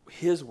of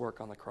his work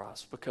on the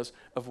cross, because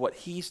of what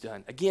he's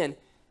done. Again,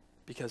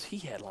 because he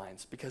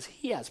headlines, because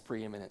he has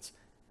preeminence,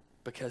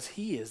 because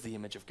he is the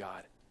image of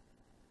God,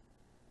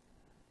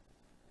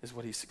 is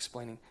what he's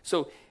explaining.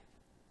 So,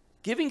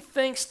 giving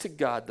thanks to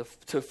God,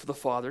 to the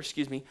Father,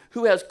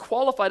 who has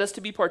qualified us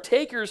to be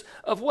partakers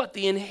of what?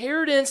 The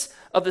inheritance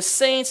of the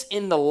saints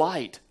in the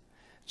light.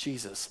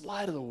 Jesus,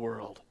 light of the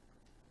world.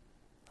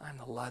 I'm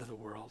the light of the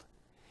world.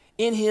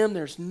 In him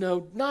there's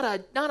not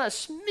a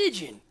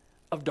smidgen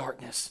of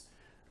darkness.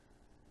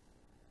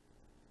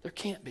 There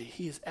can't be.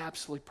 He is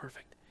absolutely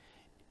perfect.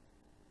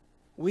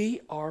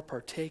 We are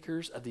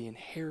partakers of the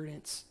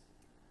inheritance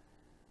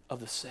of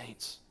the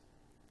saints.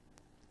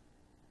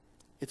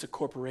 It's a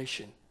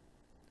corporation.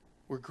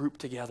 We're grouped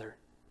together.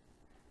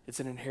 It's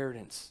an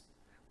inheritance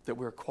that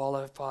we're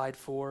qualified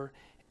for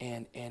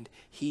and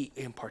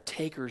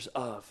partakers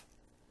of.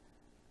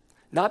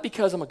 Not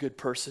because I'm a good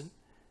person.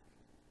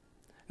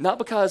 Not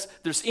because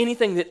there's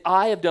anything that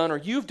I have done or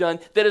you've done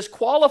that has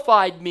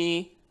qualified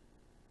me.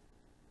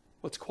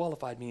 What's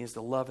qualified me is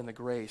the love and the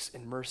grace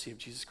and mercy of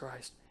Jesus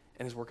Christ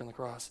and his work on the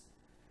cross.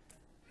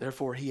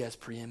 Therefore, he has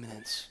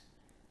preeminence.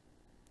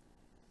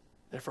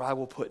 Therefore, I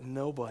will put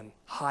no one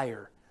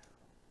higher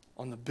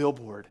on the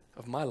billboard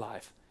of my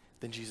life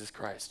than Jesus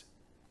Christ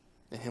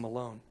and him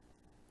alone.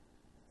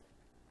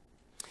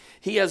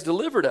 He has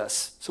delivered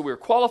us. So we are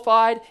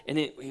qualified,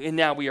 and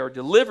now we are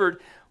delivered,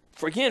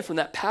 from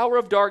that power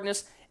of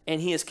darkness, and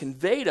he has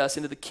conveyed us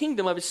into the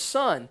kingdom of his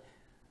Son,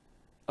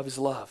 of his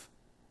love.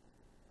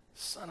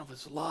 Son of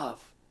his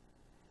love.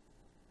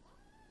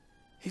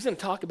 He's going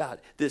to talk about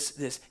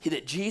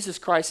that Jesus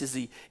Christ is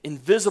the the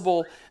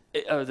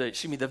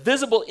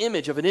visible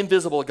image of an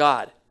invisible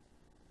God.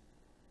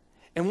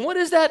 And what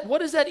is that?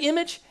 What is that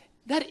image?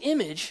 That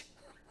image,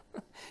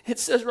 it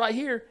says right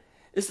here,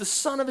 is the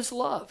Son of his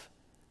love.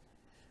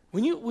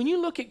 When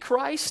you look at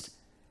Christ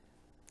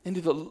and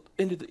you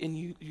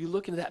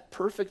look into that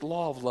perfect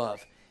law of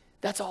love,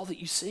 that's all that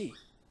you see.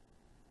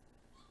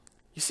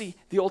 You see,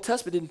 the Old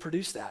Testament didn't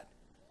produce that.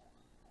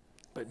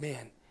 But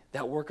man,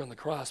 that work on the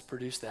cross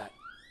produced that.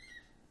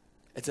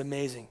 It's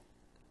amazing.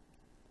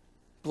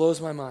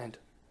 Blows my mind.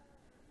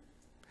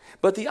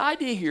 But the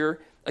idea here,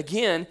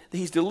 again, that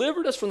he's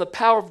delivered us from the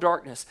power of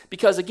darkness.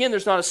 Because again,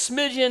 there's not a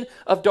smidgen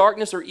of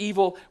darkness or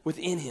evil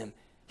within him.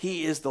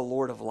 He is the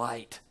Lord of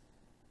light.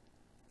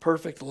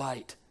 Perfect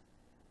light.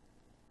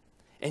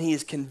 And he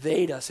has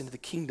conveyed us into the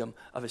kingdom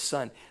of his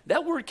Son.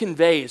 That word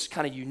convey is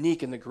kind of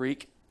unique in the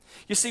Greek.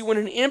 You see, when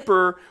an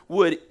emperor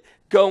would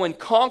go and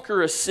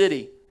conquer a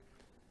city,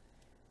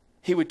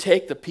 he would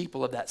take the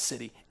people of that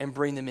city and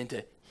bring them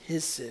into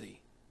his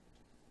city.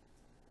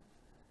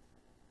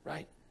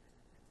 right?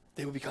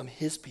 They would become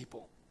his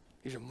people.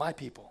 These are my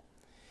people.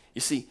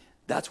 You see,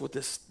 that's what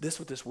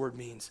this word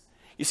means.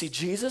 You see,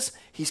 Jesus,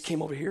 he's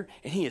came over here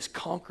and he has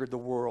conquered the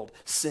world,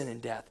 sin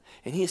and death.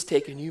 And he has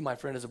taken you, my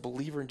friend, as a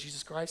believer in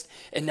Jesus Christ,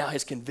 and now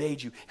has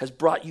conveyed you, has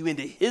brought you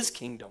into his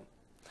kingdom.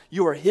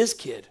 You are his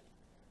kid.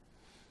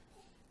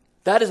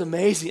 That is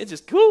amazing. It's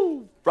just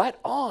cool, right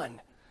on.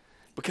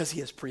 Because he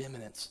has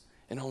preeminence.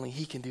 And only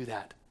he can do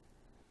that.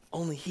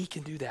 Only he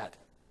can do that.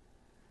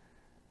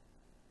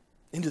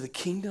 Into the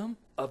kingdom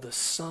of the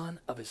Son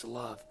of his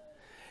love.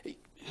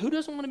 Who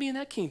doesn't want to be in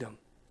that kingdom?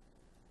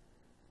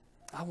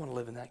 I want to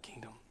live in that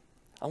kingdom.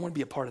 I want to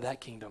be a part of that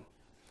kingdom.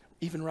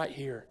 Even right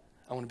here,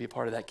 I want to be a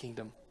part of that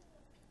kingdom.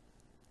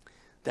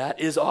 That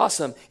is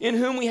awesome. In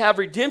whom we have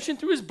redemption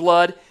through his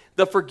blood,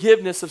 the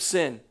forgiveness of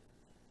sin.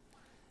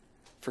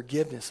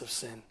 Forgiveness of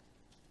sin.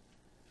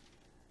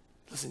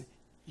 Listen,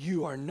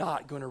 you are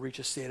not going to reach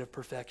a state of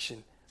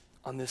perfection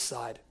on this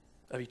side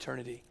of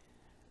eternity.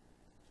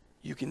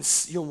 You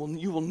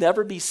will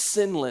never be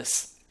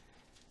sinless.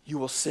 You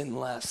will sin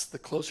less. The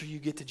closer you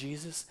get to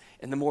Jesus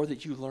and the more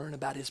that you learn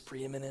about his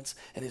preeminence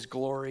and his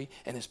glory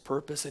and his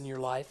purpose in your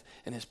life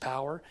and his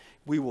power,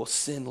 we will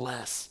sin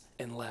less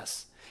and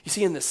less. You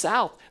see, in the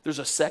South, there's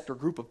a sect or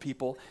group of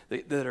people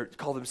that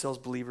call themselves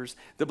believers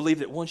that believe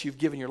that once you've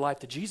given your life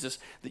to Jesus,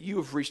 that you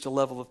have reached a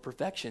level of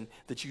perfection,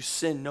 that you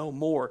sin no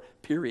more,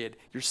 period.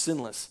 You're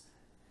sinless.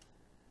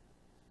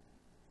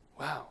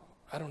 Wow,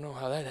 I don't know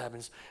how that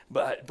happens,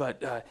 but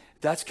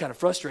that's kind of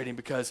frustrating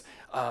because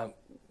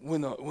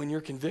when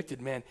you're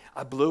convicted, man,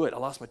 I blew it. I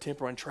lost my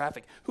temper in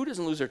traffic. Who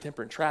doesn't lose their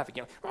temper in traffic?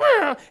 You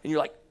know, and you're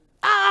like,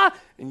 ah,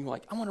 and you're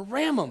like, I want to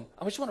ram them.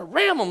 I just want to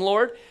ram them,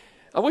 Lord.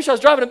 I wish I was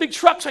driving a big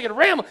truck so I could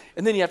ram them.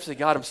 And then you have to say,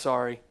 God, I'm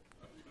sorry.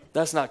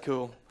 That's not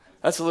cool.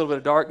 That's a little bit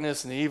of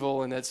darkness and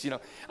evil, and that's,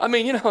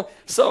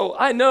 so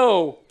I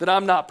know that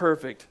I'm not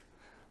perfect,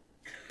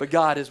 but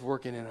God is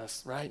working in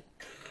us, right?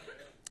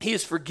 He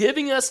is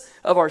forgiving us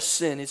of our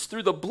sin. It's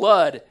through the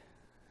blood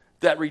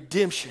that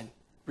redemption,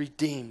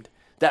 redeemed,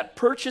 that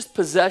purchased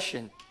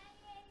possession.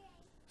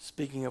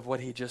 Speaking of what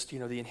he just,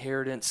 the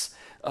inheritance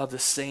of the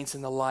saints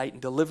in the light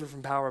and delivered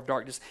from power of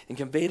darkness and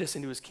conveyed us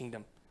into his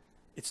kingdom.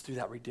 It's through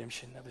that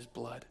redemption of his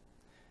blood.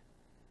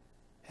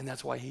 And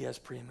that's why he has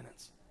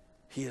preeminence.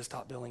 He has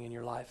top billing in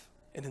your life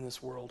and in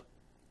this world.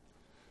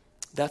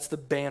 That's the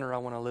banner I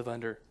want to live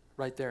under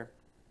right there.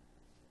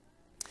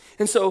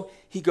 And so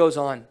he goes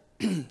on.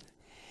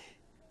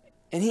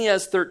 And he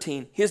has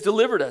 13. He has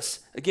delivered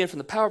us, again, from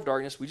the power of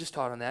darkness. We just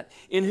taught on that.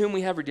 In whom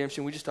we have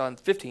redemption. We just taught on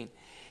 15.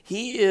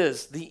 He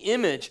is the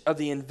image of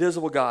the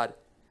invisible God,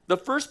 the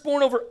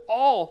firstborn over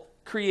all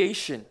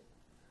creation.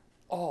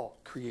 All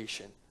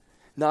creation.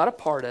 Not a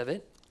part of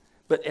it,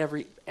 but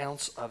every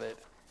ounce of it.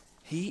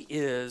 He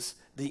is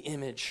the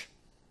image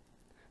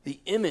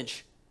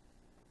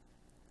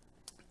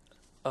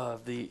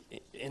of the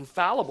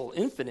infallible,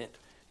 infinite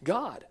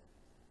God.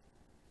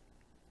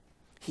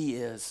 He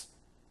is.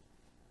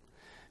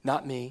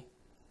 Not me,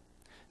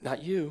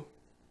 not you,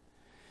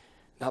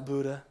 not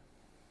Buddha.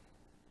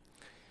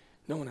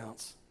 No one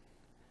else.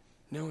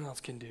 No one else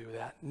can do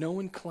that. No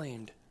one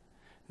claimed.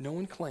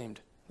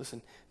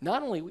 Listen,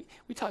 not only,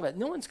 we talk about,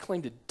 no one's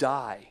claimed to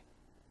die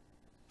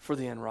for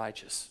the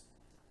unrighteous.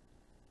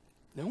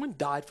 No one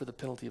died for the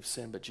penalty of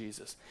sin but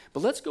Jesus. But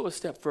let's go a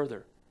step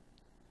further.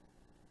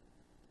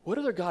 What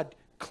other God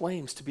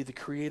claims to be the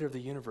creator of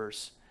the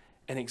universe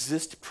and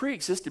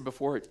pre-existed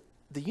before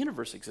the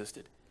universe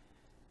existed?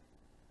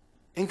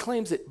 And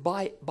claims that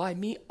by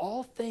me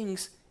all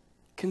things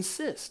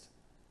consist.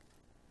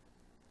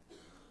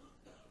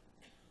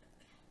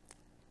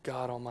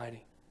 God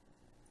Almighty.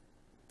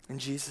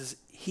 And Jesus,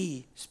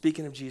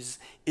 speaking of Jesus,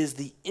 is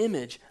the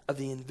image of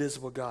the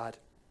invisible God.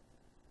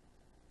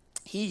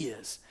 He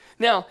is.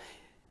 Now,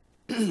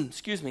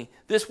 excuse me,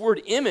 this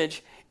word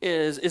image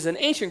is an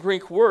ancient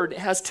Greek word. It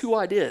has two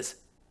ideas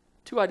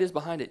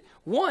behind it.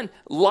 One,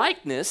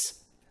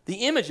 likeness,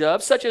 the image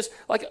of, such as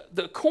like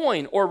the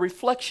coin or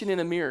reflection in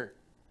a mirror.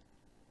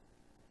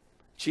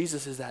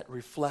 Jesus is that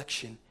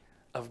reflection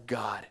of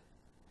God.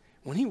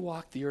 When he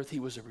walked the earth,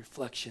 he was a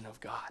reflection of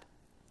God.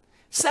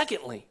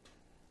 Secondly,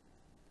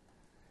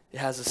 it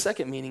has a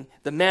second meaning,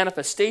 the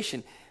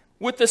manifestation,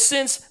 with the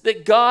sense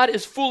that God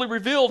is fully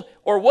revealed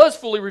or was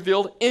fully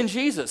revealed in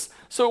Jesus.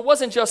 So it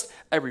wasn't just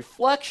a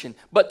reflection,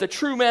 but the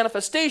true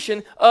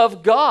manifestation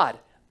of God,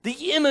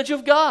 the image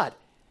of God.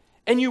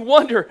 And you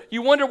wonder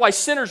why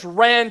sinners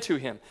ran to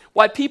him,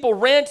 why people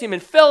ran to him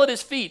and fell at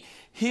his feet.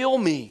 Heal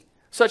me,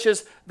 such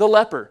as the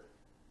leper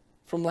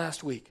from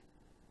last week,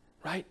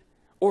 right?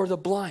 Or the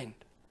blind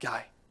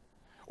guy,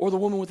 or the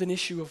woman with an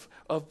issue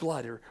of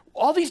blood, or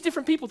all these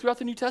different people throughout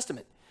the New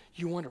Testament.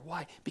 You wonder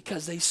why?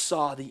 Because they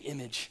saw the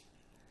image.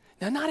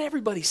 Now, not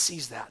everybody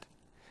sees that.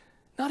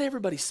 Not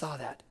everybody saw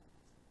that.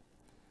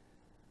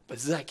 But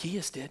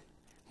Zacchaeus did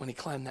when he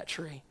climbed that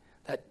tree,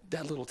 that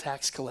little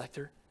tax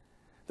collector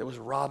that was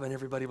robbing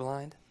everybody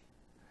blind.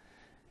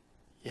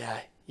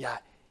 Yeah.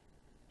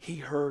 He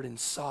heard and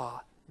saw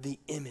the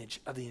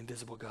image of the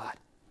invisible God.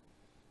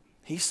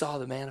 He saw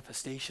the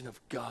manifestation of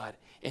God,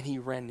 and he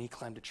ran and he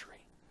climbed a tree.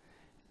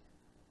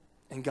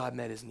 And God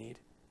met his need,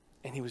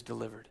 and he was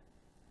delivered.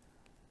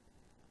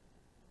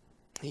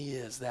 He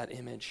is that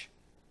image.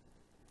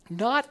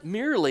 Not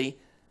merely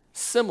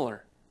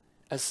similar,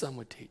 as some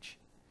would teach.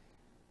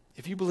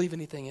 If you believe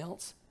anything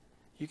else,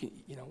 you can,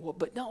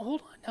 but no,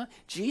 hold on. No,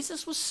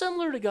 Jesus was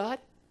similar to God.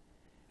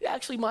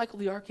 Actually, Michael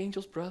the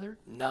archangel's brother,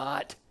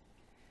 not.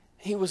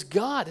 He was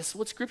God. That's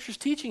what Scripture's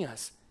teaching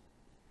us.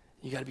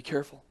 You got to be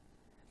careful.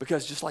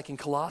 Because just like in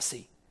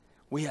Colossae,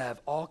 we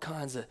have all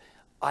kinds of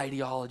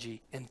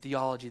ideology and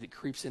theology that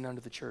creeps in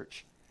under the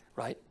church,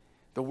 right?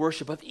 The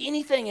worship of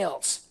anything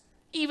else,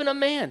 even a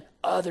man,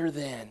 other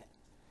than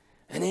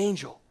an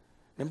angel.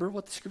 Remember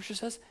what the Scripture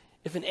says?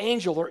 If an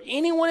angel or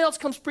anyone else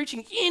comes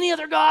preaching any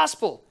other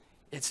gospel,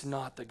 it's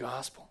not the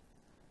gospel.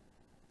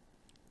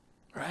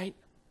 Right?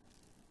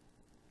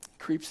 It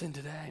creeps in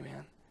today,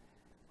 man.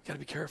 We've got to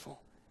be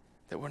careful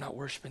that we're not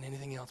worshiping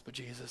anything else but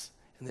Jesus,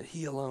 and that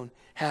he alone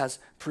has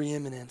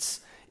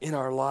preeminence in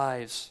our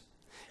lives.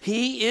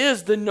 He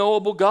is the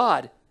knowable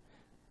God.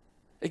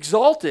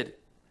 Exalted,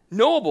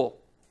 knowable.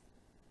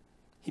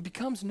 He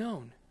becomes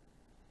known.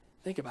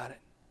 Think about it.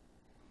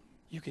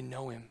 You can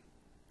know him.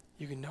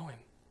 You can know him.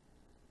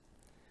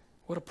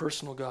 What a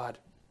personal God.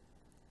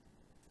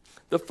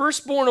 The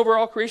firstborn over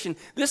all creation.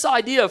 This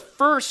idea of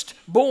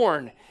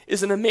firstborn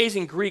is an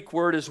amazing Greek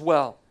word as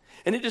well.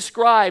 And it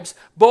describes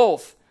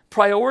both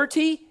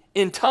priority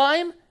in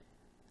time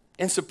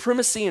and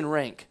supremacy in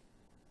rank.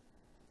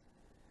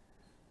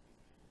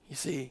 You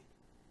see,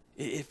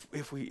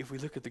 if we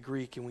look at the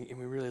Greek and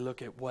we really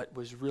look at what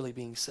was really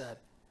being said,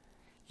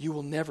 you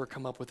will never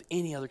come up with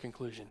any other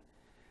conclusion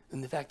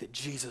than the fact that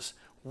Jesus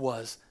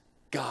was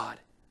God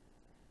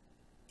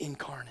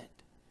incarnate.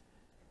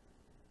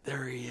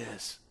 There he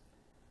is.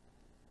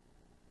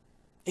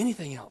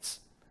 Anything else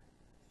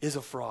is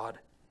a fraud.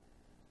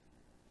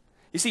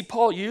 You see,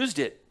 Paul used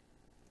it.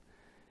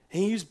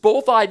 He used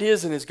both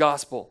ideas in his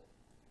gospel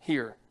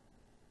here.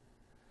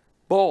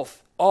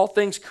 Both. All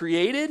things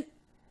created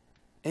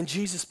and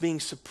Jesus being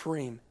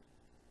supreme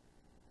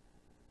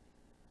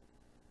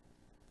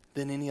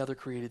than any other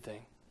created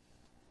thing.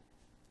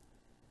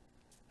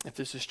 If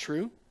this is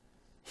true,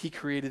 he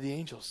created the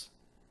angels.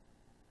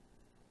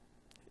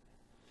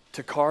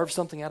 To carve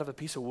something out of a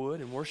piece of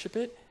wood and worship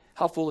it,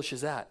 how foolish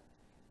is that?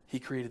 He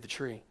created the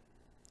tree.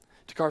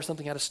 To carve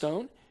something out of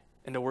stone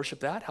and to worship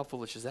that, how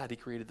foolish is that? He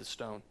created the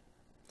stone.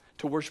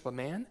 To worship a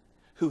man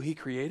who he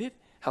created,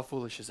 how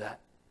foolish is that?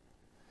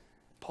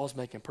 Paul's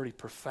making a pretty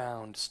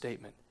profound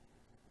statement.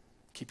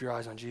 Keep your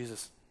eyes on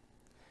Jesus.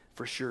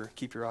 For sure,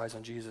 keep your eyes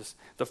on Jesus.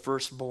 The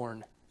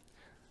firstborn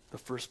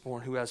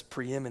who has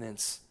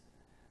preeminence.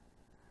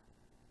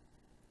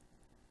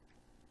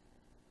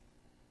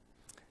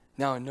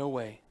 Now, in no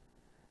way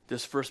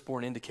does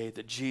firstborn indicate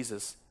that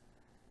Jesus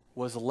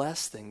was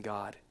less than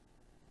God,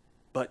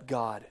 but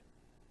God.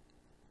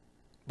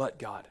 But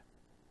God.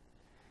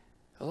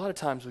 A lot of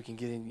times we can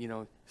get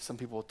in, some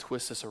people will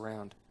twist this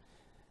around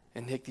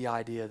and take the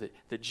idea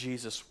that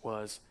Jesus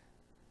was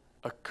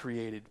a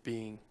created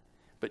being.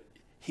 But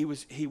he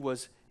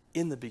was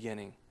in the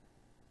beginning.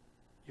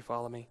 You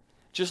follow me?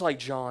 Just like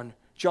John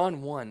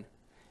 1.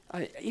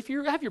 If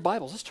you have your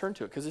Bibles, let's turn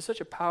to it because it's such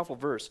a powerful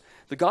verse.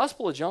 The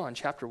Gospel of John,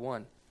 chapter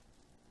 1.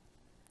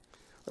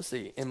 Let's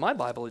see. In my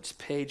Bible, it's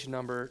page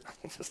number...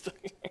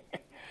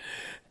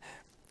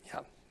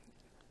 yeah.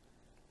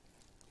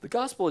 The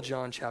Gospel of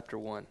John, chapter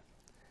 1.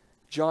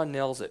 John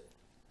nails it.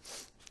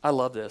 I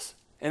love this.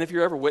 And if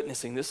you're ever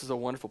witnessing, this is a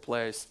wonderful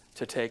place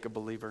to take a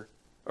believer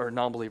or a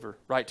non-believer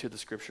right to the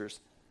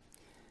Scriptures.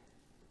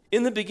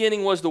 In the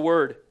beginning was the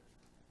Word,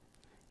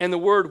 and the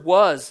Word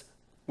was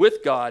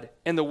with God,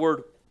 and the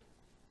Word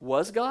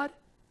was God?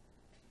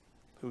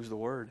 Who's the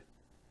Word?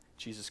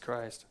 Jesus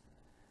Christ.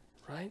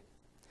 Right?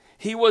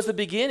 He was in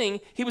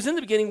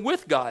the beginning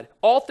with God.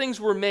 All things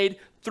were made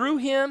through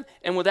him,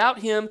 and without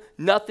him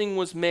nothing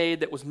was made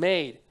that was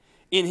made.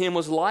 In him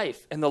was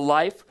life, and the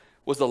life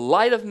was the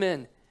light of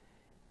men.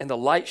 And the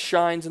light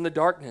shines in the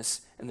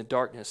darkness, and the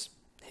darkness,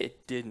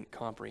 it didn't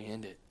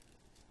comprehend it.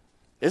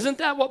 Isn't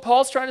that what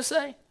Paul's trying to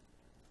say?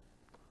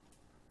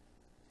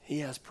 He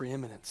has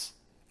preeminence.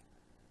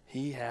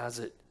 He has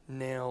it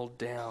nailed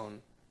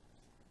down.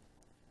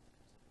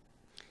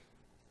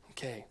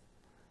 Okay.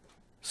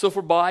 So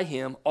for by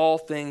him all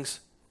things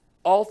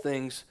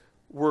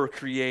were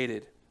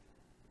created.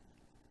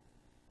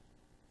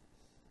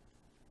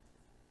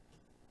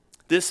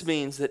 This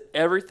means that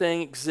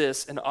everything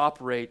exists and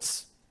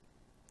operates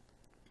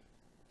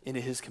into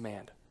his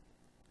command.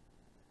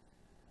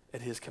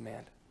 At his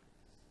command.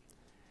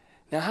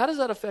 Now, how does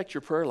that affect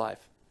your prayer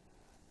life?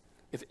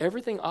 If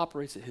everything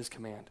operates at his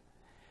command,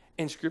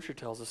 and Scripture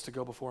tells us to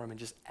go before him and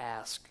just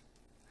ask,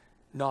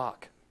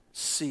 knock,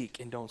 seek,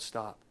 and don't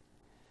stop.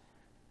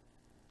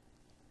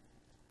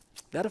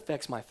 That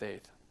affects my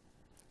faith.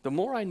 The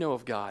more I know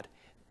of God,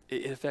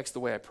 it affects the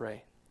way I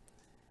pray.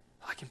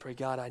 I can pray,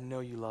 God, I know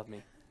you love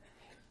me.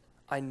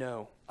 I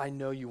know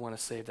you want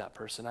to save that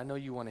person. I know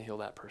you want to heal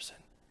that person.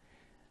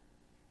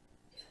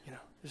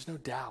 There's no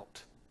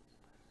doubt.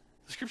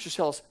 The scriptures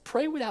tell us,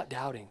 pray without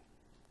doubting.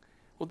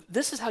 Well,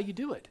 this is how you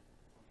do it.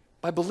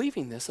 By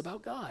believing this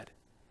about God.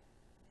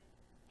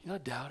 You're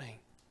not doubting.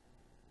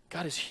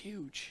 God is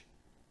huge.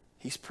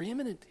 He's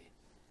preeminent.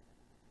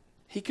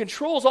 He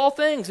controls all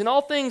things, and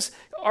all things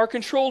are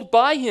controlled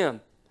by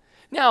him.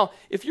 Now,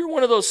 if you're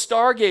one of those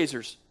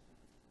stargazers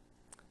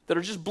that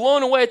are just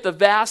blown away at the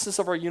vastness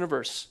of our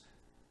universe,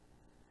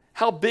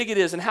 how big it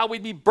is and how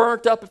we'd be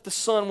burnt up if the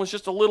sun was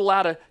just a little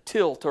out of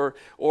tilt,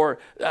 or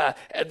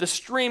the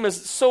stream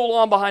is so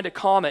long behind a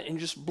comet and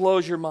just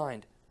blows your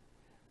mind.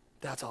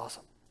 That's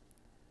awesome.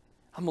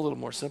 I'm a little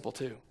more simple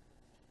too.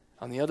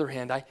 On the other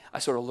hand, I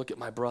sort of look at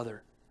my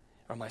brother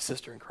or my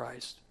sister in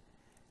Christ,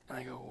 and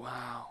I go,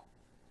 wow,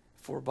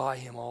 for by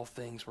him all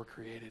things were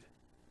created.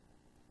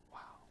 Wow.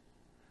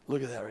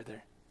 Look at that right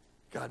there.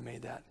 God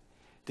made that.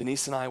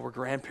 Denise and I were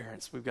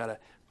grandparents. We've got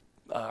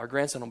our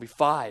grandson will be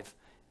 5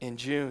 in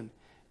June,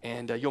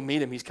 and you'll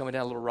meet him. He's coming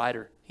down, a little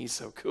rider. He's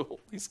so cool.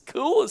 He's the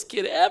coolest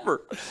kid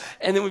ever.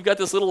 And then we've got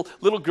this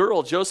little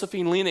girl,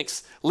 Josephine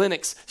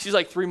Lennox. She's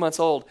like 3 months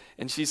old,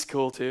 and she's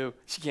cool too.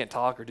 She can't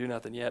talk or do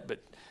nothing yet, but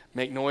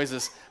make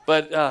noises.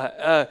 But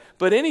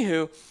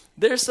anywho,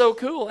 they're so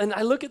cool. And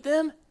I look at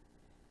them,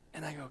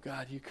 and I go,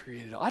 God, you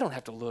created it. I don't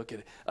have to look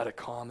at a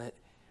comet,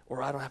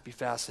 or I don't have to be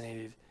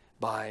fascinated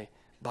by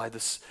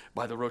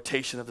the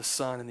rotation of the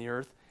sun and the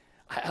earth.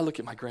 I look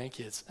at my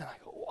grandkids, and I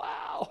go,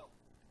 wow.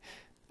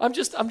 I'm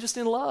just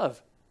in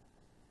love.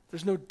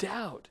 There's no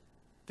doubt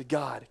that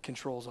God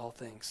controls all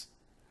things.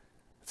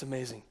 It's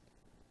amazing.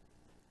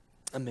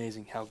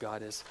 Amazing how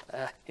God is.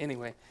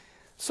 Anyway,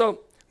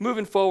 so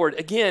moving forward,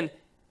 again,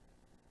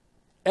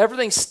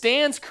 everything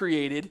stands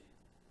created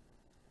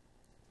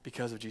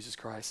because of Jesus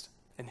Christ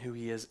and who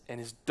he is and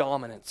his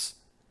dominance,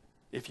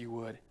 if you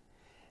would.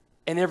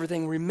 And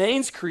everything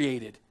remains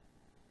created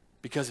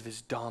because of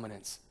his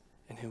dominance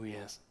and who he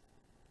is.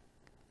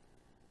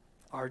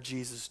 Our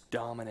Jesus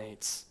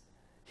dominates.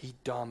 He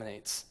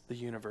dominates the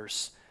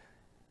universe.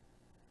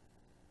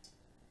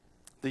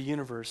 The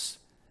universe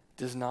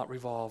does not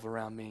revolve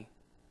around me,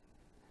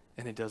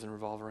 and it doesn't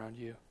revolve around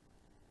you.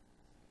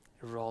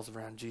 It revolves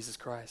around Jesus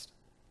Christ.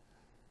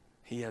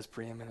 He has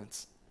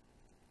preeminence.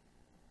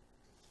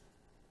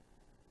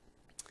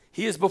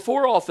 He is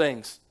before all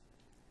things.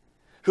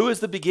 Who is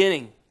the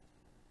beginning?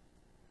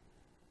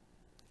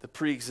 The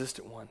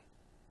pre-existent one.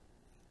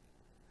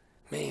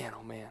 Man,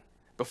 oh man.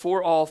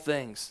 Before all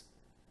things,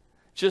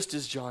 just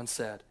as John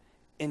said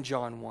in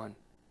John 1,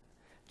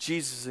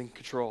 Jesus is in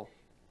control.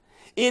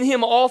 In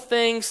him all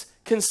things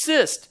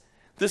consist.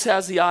 This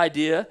has the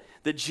idea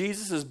that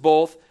Jesus is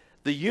both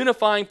the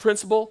unifying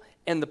principle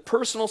and the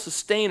personal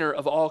sustainer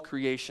of all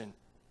creation.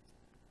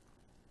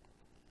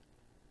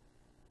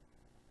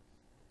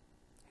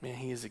 Man,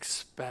 he is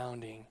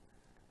expounding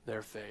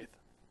their faith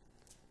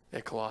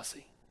at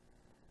Colossae.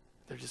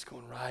 They're just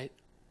going right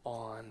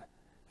on.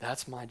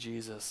 That's my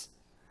Jesus.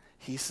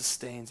 He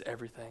sustains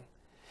everything.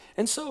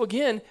 And so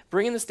again,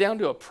 bringing this down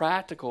to a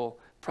practical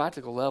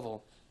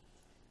level,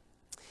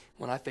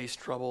 when I face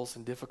troubles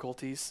and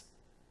difficulties,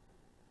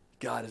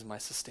 God is my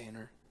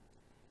sustainer.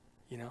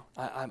 You know,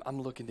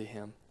 I'm looking to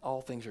him.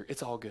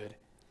 It's all good.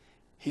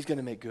 He's going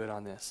to make good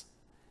on this.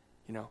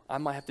 You know, I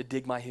might have to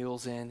dig my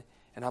heels in,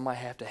 and I might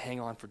have to hang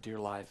on for dear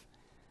life.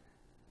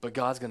 But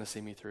God's going to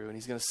see me through, and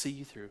he's going to see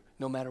you through,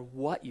 no matter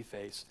what you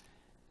face.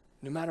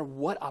 No matter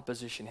what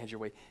opposition heads your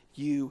way,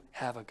 you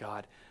have a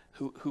God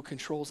who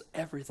controls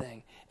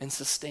everything and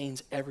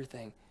sustains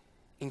everything,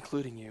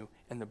 including you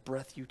and the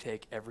breath you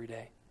take every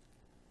day.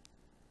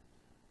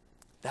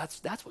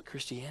 That's what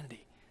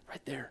Christianity,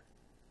 right there.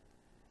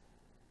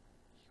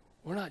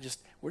 We're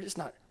just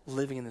not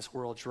living in this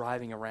world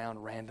driving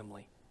around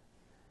randomly,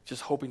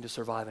 just hoping to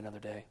survive another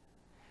day.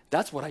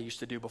 That's what I used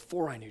to do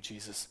before I knew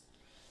Jesus.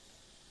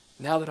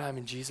 Now that I'm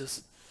in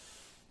Jesus,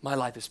 my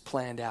life is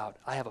planned out.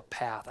 I have a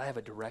path, I have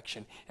a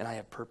direction, and I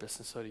have purpose,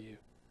 and so do you.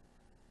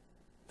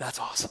 That's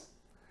awesome.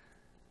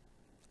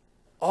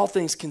 All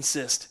things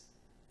consist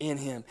in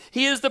him.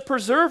 He is the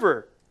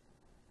preserver.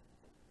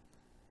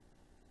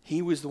 He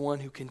was the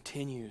one who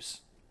continues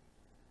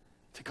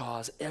to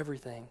cause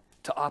everything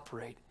to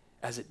operate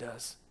as it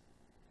does.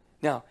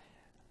 Now,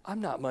 I'm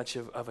not much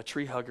of a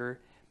tree hugger,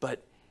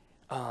 but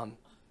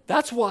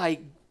that's why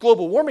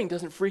global warming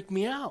doesn't freak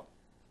me out,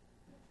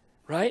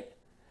 right?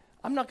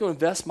 I'm not going to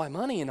invest my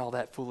money in all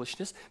that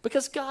foolishness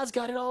because God's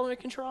got it all under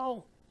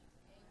control.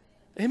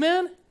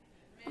 Amen?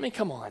 I mean,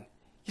 come on.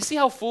 You see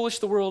how foolish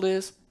the world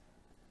is?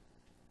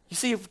 You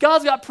see, if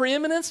God's got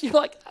preeminence, you're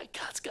like,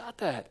 God's got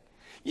that.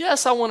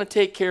 Yes, I want to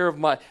take care of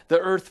the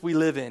earth we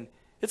live in.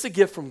 It's a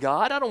gift from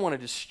God. I don't want to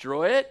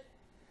destroy it.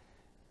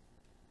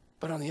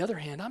 But on the other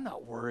hand, I'm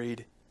not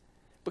worried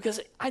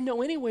because I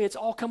know anyway it's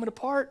all coming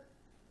apart.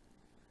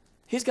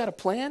 He's got a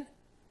plan,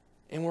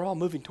 and we're all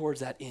moving towards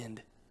that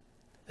end.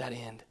 That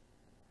end.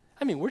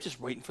 I mean, we're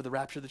just waiting for the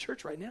rapture of the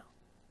church right now,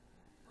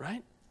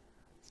 right?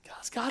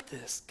 God's got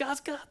this.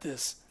 God's got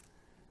this.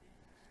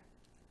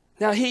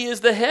 Now, he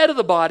is the head of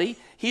the body.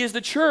 He is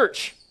the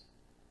church.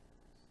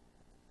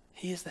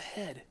 He is the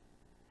head.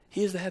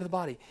 He is the head of the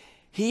body.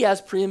 He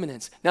has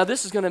preeminence. Now,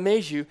 this is going to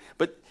amaze you,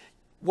 but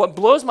what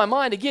blows my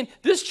mind, again,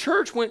 this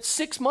church went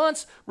 6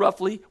 months,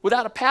 roughly,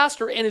 without a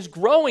pastor and is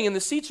growing, and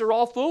the seats are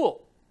all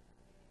full.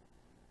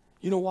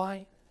 You know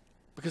why?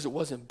 Because it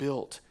wasn't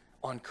built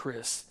on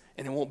Chris,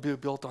 and it won't be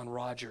built on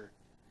Roger.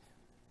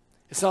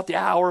 It's not the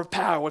hour of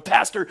power with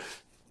Pastor,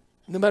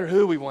 no matter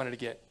who we wanted to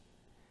get.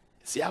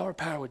 It's the hour of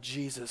power with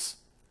Jesus.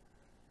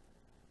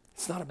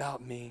 It's not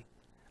about me.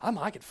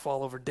 I could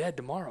fall over dead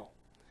tomorrow.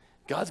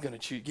 God's going to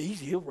choose.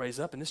 He'll raise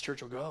up and this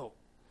church will go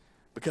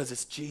because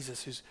it's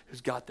Jesus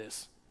who's got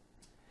this.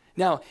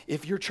 Now,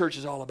 if your church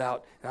is all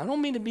about, and I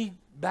don't mean to be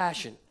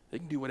bashing. They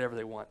can do whatever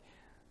they want.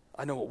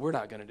 I know what we're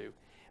not going to do.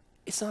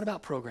 It's not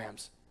about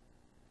programs.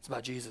 It's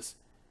about Jesus.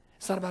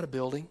 It's not about a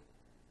building.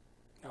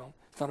 No,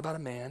 it's not about a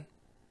man.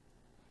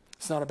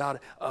 It's not about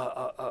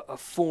a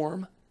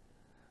form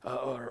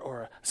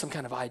or some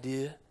kind of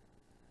idea.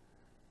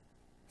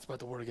 It's about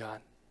the Word of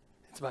God.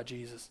 It's about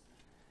Jesus.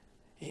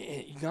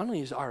 Not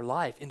only is our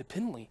life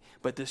independently,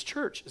 but this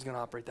church is going to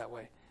operate that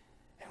way.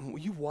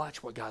 And you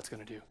watch what God's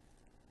going to do.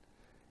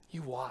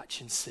 You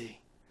watch and see.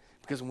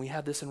 Because when we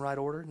have this in right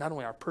order, not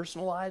only our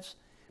personal lives,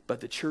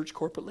 but the church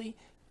corporately,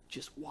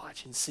 just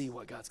watch and see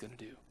what God's going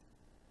to do.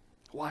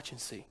 Watch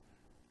and see.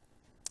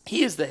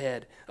 He is the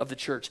head of the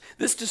church.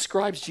 This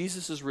describes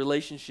Jesus'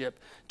 relationship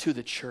to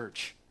the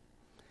church.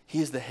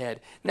 He is the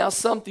head. Now,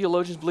 some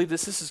theologians believe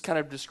this is kind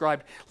of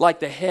described like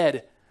the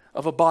head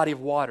of a body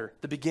of water,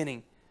 the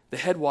beginning, the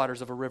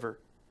headwaters of a river.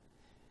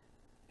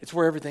 It's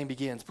where everything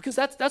begins, because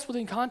that's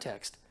within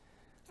context.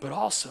 But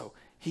also,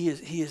 he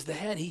is the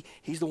head.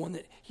 He's the one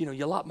that,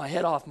 you lop my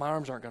head off, my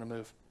arms aren't going to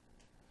move.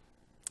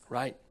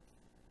 Right?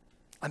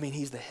 I mean,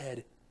 he's the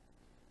head.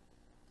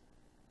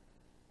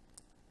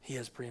 He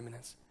has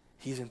preeminence.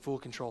 He's in full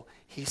control.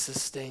 He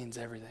sustains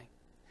everything.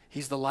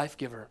 He's the life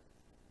giver.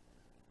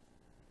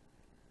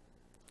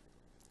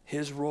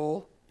 His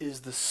role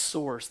is the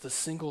source, the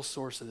single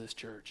source of this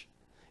church,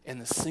 and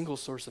the single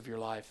source of your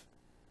life.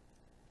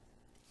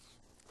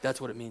 That's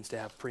what it means to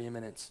have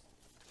preeminence.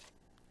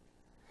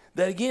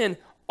 That again,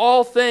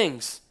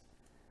 that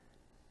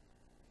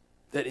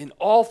in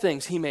all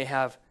things he may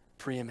have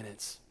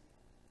preeminence.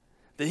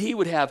 That he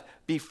would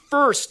be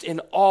first in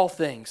all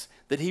things,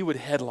 that he would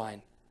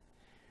headline.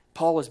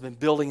 Paul has been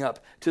building up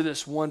to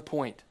this one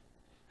point.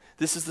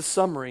 This is the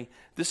summary.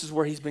 This is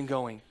where he's been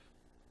going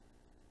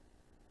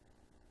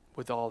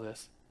with all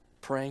this.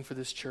 Praying for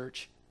this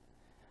church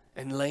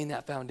and laying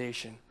that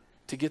foundation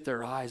to get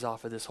their eyes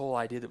off of this whole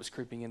idea that was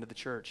creeping into the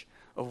church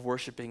of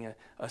worshiping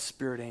a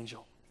spirit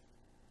angel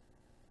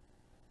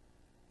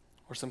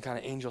or some kind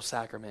of angel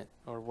sacrament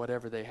or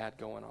whatever they had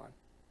going on.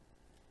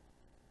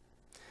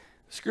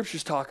 The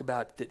scriptures talk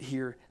about that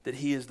here, that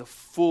he is the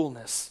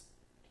fullness,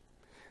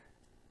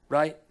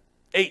 right?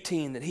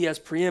 18, that he has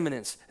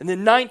preeminence. And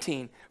then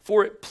 19,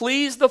 for it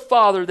pleased the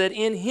Father that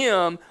in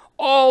him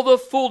all the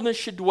fullness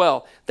should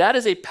dwell. That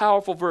is a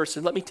powerful verse,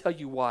 and let me tell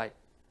you why.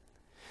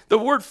 The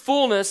word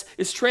fullness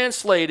is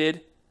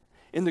translated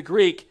in the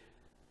Greek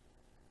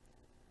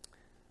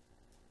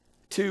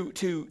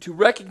to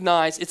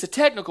recognize, it's a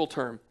technical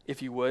term,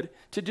 if you would,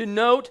 to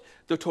denote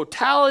the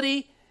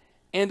totality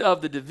and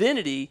of the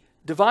divinity,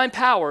 divine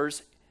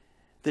powers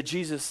that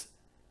Jesus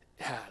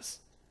has.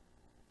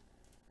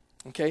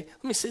 Okay,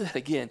 let me say that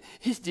again.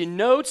 It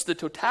denotes the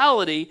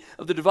totality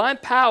of the divine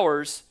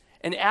powers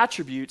and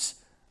attributes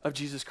of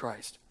Jesus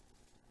Christ.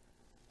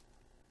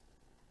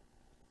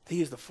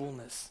 He is the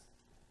fullness.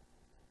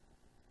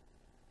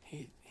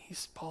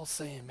 Paul's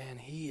saying, man,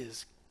 he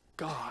is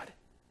God.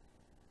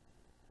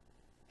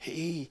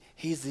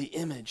 He's the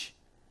image,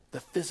 the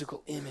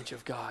physical image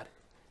of God.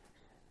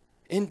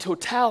 In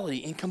totality,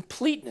 in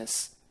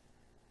completeness,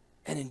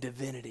 and in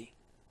divinity.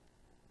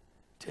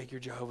 Take your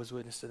Jehovah's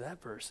Witness to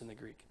that verse in the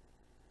Greek.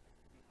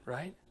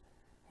 Right?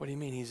 What do you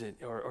mean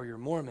or you're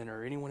Mormon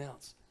or anyone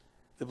else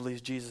that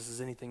believes Jesus is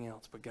anything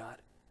else but God?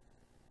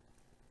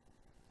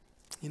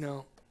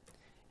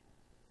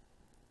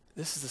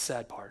 This is the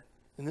sad part.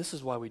 And this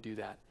is why we do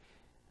that.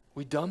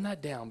 We dumb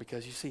that down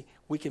because, you see,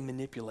 we can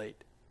manipulate.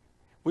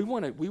 We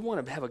want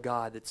to have a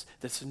God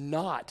that's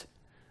not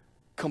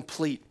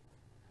complete,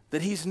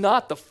 that he's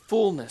not the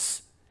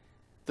fullness,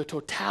 the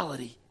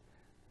totality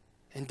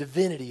and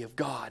divinity of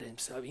God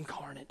himself,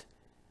 incarnate.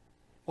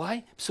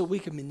 Why? So we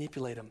can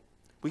manipulate him.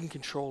 We can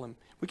control him.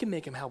 We can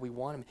make him how we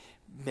want him.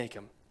 Make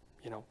him.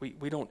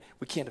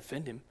 We can't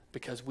offend him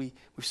because we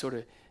sort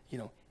of,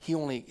 he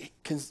only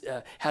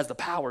has the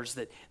powers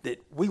that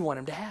we want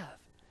him to have.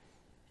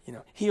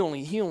 He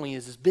only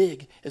is as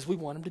big as we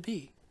want him to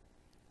be.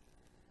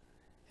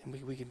 And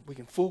we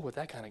can fool with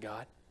that kind of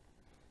God.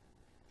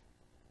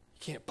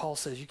 Paul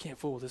says you can't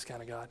fool with this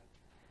kind of God.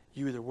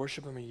 You either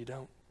worship him or you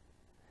don't.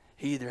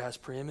 He either has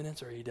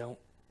preeminence or he don't.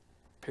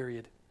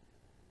 Period.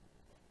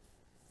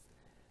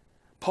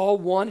 Paul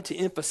wanted to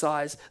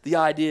emphasize the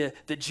idea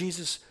that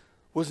Jesus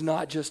was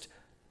not just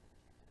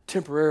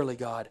temporarily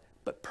God,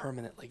 but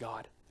permanently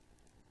God.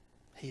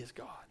 He is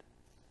God.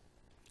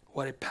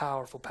 What a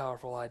powerful,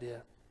 powerful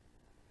idea.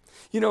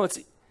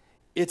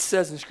 it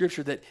says in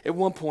Scripture that at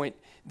one point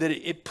that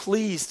it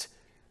pleased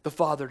the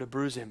Father to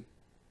bruise him.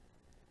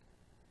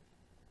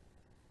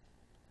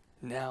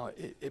 Now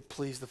it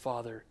pleased the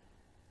Father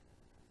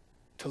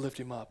to lift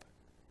him up.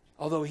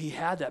 Although he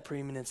had that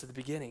preeminence at the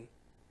beginning,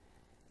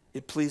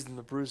 it pleased him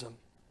to bruise him.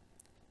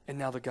 And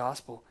now the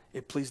gospel,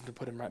 it pleased him to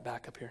put him right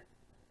back up here,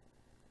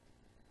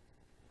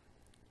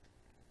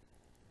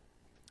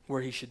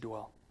 where he should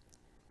dwell.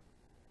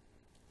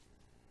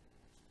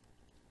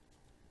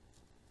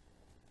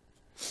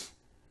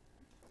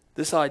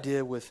 This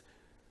idea with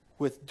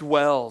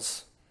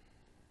dwells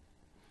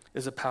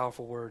is a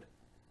powerful word.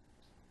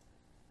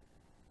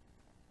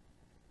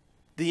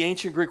 The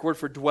ancient Greek word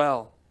for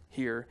dwell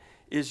here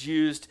is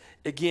used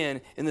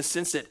again in the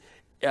sense that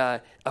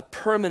a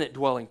permanent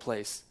dwelling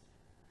place,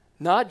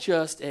 not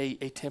just a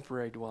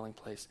temporary dwelling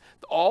place.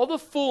 All the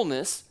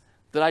fullness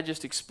that I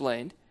just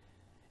explained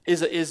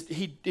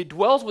it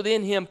dwells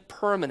within him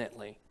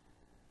permanently,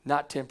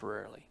 not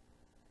temporarily.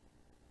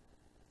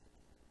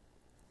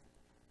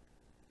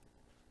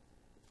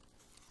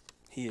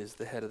 He is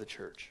the head of the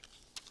church,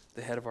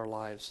 the head of our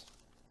lives.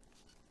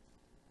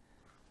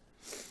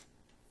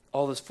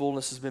 All this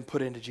fullness has been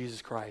put into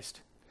Jesus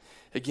Christ.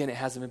 Again, it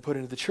hasn't been put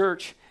into the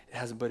church. It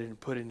hasn't been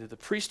put into the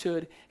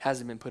priesthood. It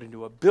hasn't been put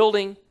into a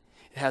building.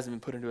 It hasn't been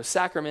put into a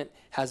sacrament.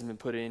 It hasn't been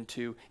put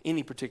into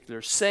any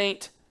particular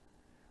saint,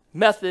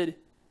 method,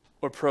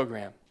 or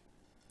program.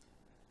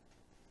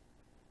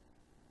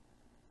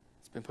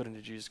 It's been put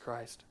into Jesus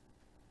Christ,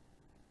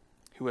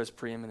 who has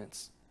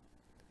preeminence,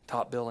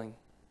 top billing.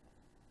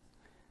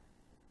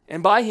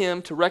 And by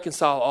him to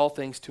reconcile all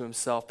things to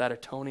himself, that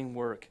atoning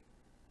work.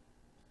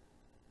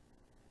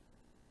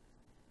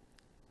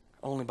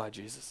 Only by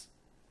Jesus.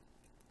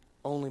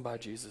 Only by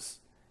Jesus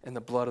and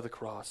the blood of the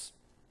cross.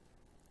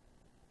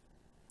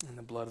 And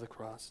the blood of the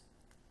cross.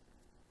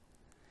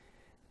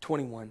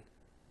 21.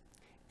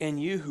 And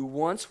you who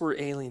once were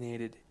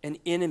alienated and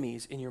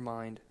enemies in your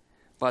mind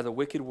by the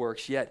wicked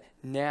works, yet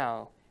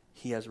now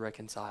he has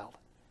reconciled.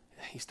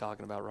 He's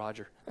talking about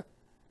Roger.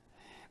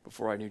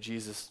 Before I knew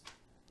Jesus,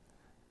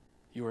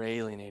 you were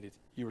alienated,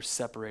 you were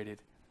separated,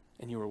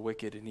 and you were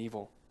wicked and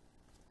evil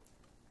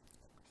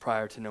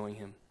prior to knowing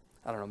him.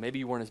 I don't know, maybe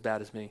you weren't as bad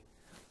as me,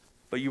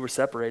 but you were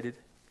separated.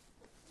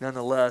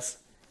 Nonetheless,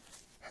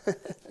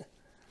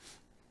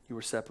 you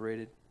were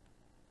separated.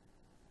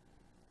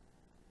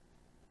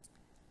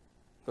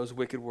 Those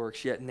wicked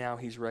works, yet now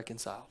he's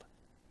reconciled.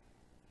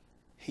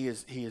 He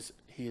is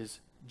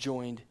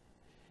joined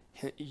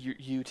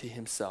you to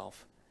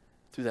himself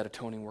through that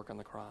atoning work on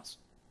the cross.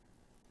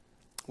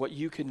 What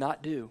you could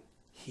not do,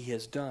 he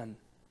has done.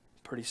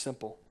 Pretty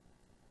simple.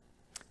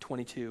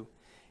 22.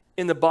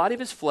 In the body of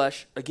his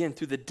flesh, again,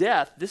 through the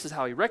death, this is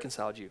how he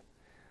reconciled you.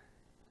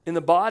 In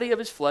the body of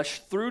his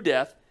flesh, through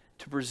death,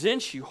 to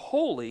present you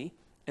holy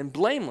and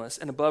blameless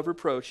and above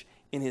reproach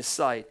in his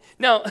sight.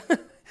 Now,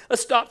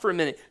 let's stop for a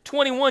minute.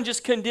 21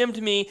 just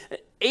condemned me,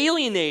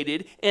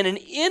 alienated, and an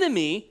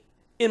enemy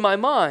in my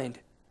mind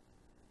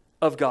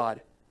of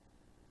God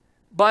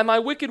by my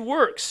wicked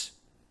works.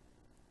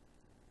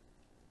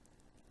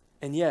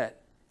 And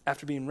yet,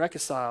 after being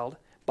reconciled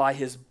by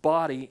his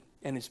body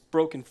and his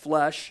broken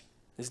flesh,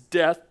 his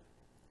death,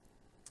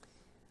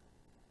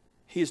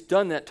 he has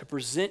done that to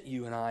present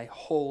you and I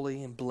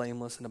holy and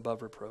blameless and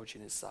above reproach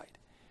in his sight.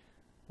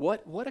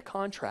 What a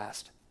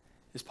contrast.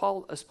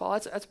 That's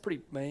a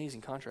pretty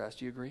amazing contrast.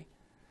 Do you agree?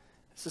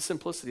 It's the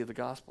simplicity of the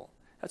gospel.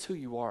 That's who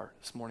you are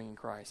this morning in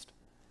Christ.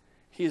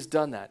 He has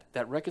done that.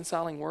 That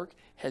reconciling work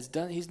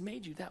he's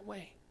made you that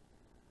way.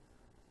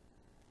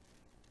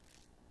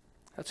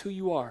 That's who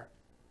you are.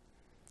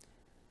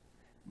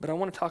 But I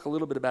want to talk a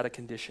little bit about a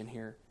condition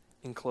here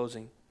in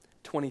closing.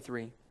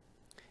 23.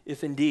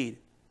 If indeed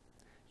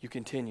you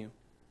continue.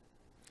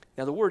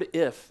 Now the word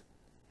if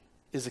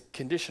is a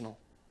conditional,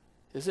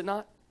 is it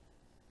not?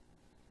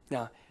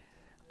 Now,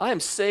 I am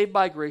saved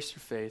by grace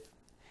through faith,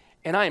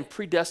 and I am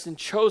predestined,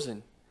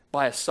 chosen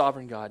by a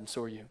sovereign God, and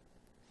so are you.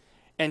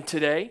 And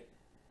today,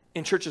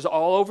 in churches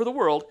all over the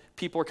world,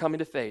 people are coming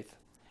to faith.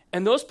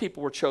 And those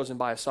people were chosen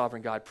by a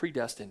sovereign God,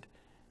 predestined.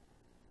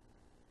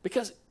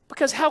 Because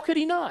how could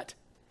he not?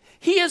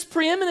 He has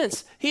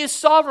preeminence. He is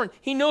sovereign.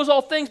 He knows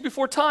all things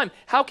before time.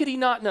 How could he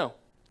not know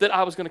that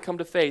I was going to come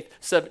to faith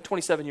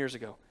 27 years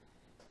ago?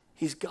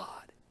 He's God.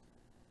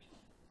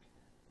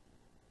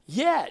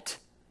 Yet,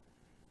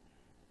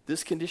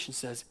 this condition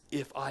says,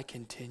 if I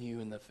continue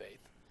in the faith,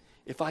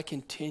 if I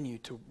continue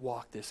to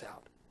walk this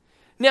out.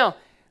 Now,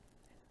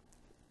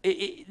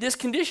 this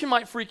condition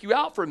might freak you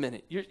out for a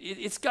minute.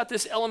 It's got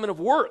this element of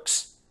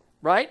works,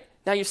 right?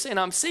 Now you're saying,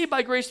 I'm saved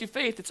by grace through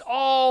faith. It's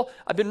all,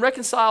 I've been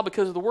reconciled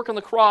because of the work on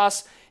the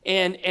cross.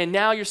 And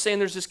now you're saying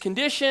there's this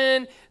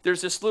condition,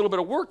 there's this little bit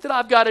of work that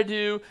I've got to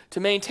do to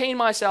maintain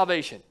my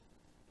salvation.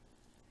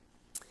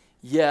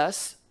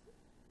 Yes,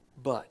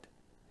 but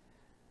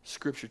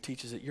Scripture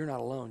teaches that you're not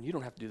alone. You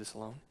don't have to do this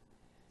alone.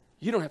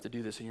 You don't have to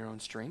do this in your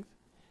own strength.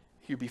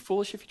 You'd be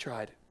foolish if you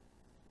tried.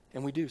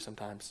 And we do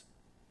sometimes.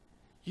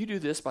 You do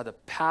this by the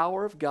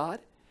power of God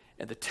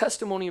and the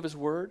testimony of his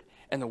word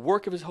and the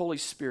work of his Holy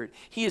Spirit.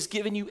 He has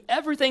given you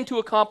everything to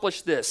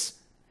accomplish this.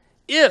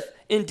 If,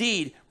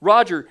 indeed,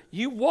 Roger,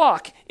 you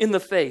walk in the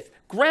faith,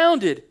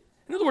 grounded.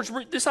 In other words,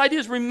 this idea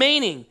is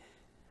remaining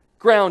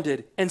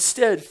grounded and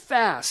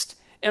steadfast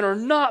and are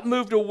not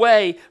moved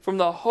away from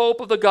the hope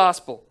of the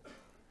gospel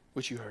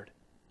which you heard.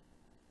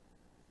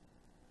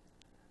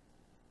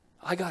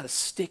 I got to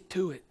stick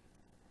to it.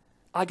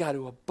 I got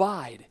to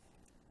abide,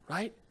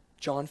 right?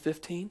 John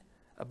 15,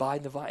 abide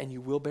in the vine and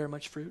you will bear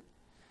much fruit,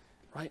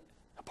 right?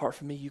 Apart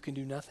from me, you can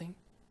do nothing,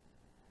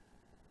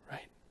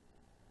 right?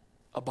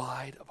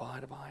 Abide,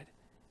 abide, abide.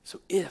 So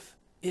if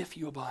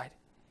you abide,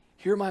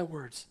 hear my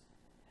words.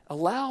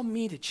 Allow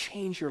me to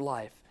change your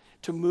life,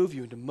 to move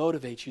you and to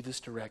motivate you this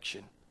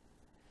direction.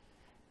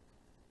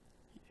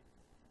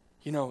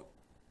 You know,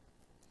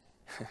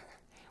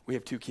 we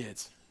have 2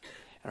 kids,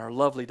 and our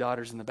lovely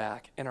daughter's in the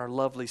back, and our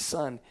lovely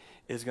son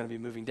is going to be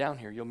moving down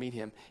here. You'll meet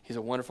him. He's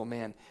a wonderful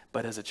man.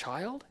 But as a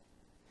child,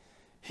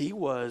 he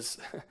was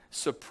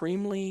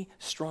supremely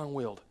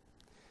strong-willed.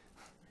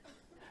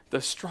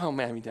 The strong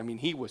man, I mean,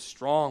 he was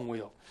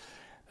strong-willed,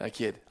 that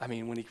kid. I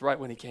mean, right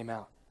when he came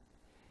out.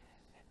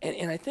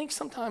 And I think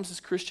sometimes as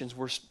Christians,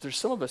 there's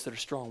some of us that are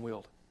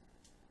strong-willed.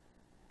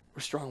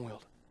 We're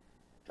strong-willed.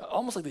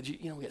 Almost like we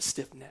get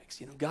stiff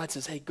necks. God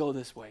says, hey, go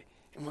this way.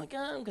 And we're like,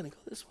 I'm going to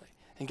go this way.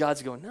 And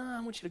God's going, no, I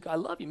want you to go. I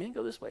love you, man.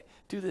 Go this way.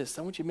 Do this.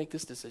 I want you to make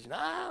this decision.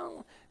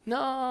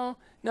 No.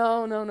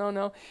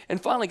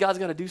 And finally, God's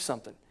got to do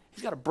something.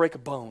 He's got to break a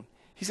bone.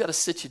 He's got to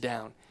sit you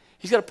down.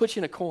 He's got to put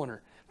you in a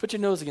corner. Put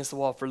your nose against the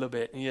wall for a little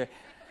bit. And you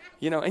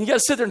got to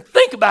sit there and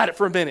think about it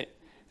for a minute.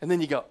 And then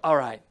you go, all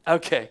right,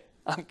 okay.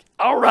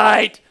 All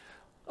right.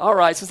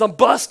 Since I'm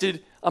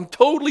busted, I'm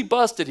totally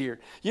busted here.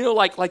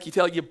 Like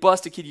you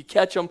bust a kid, you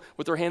catch them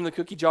with their hand in the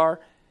cookie jar,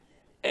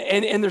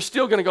 and they're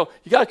still going to go,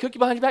 you got a cookie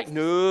behind your back?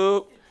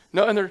 No.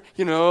 And they're,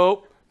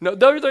 no.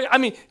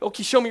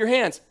 Okay, show me your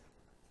hands.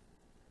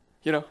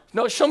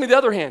 No, show me the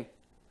other hand.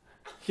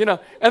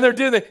 And they're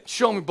doing that,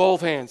 show me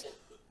both hands.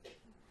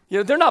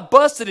 They're not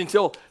busted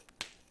until,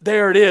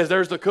 there it is,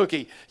 there's the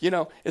cookie.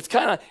 It's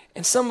kind of,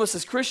 and some of us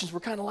as Christians, we're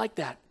kind of like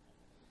that.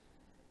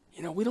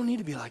 We don't need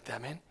to be like that,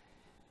 man.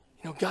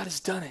 God has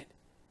done it,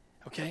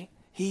 okay?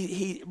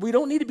 We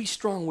don't need to be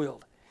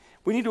strong-willed.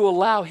 We need to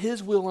allow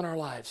his will in our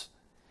lives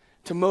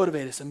to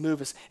motivate us and move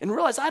us and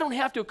realize I don't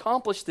have to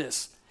accomplish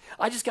this.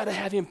 I just got to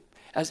have him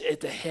as at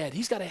the head.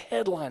 He's got a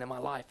headline in my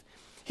life.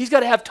 He's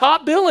got to have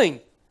top billing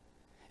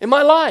in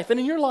my life and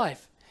in your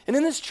life and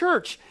in this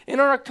church, in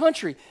our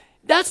country.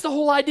 That's the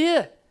whole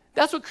idea.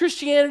 That's what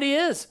Christianity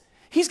is.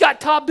 He's got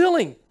top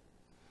billing.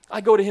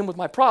 I go to him with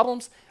my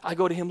problems. I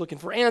go to him looking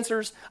for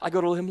answers. I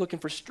go to him looking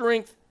for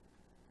strength.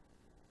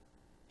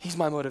 He's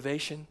my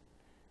motivation.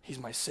 He's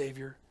my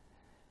Savior.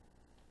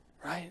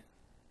 Right?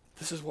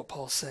 This is what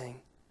Paul's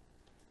saying.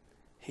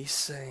 He's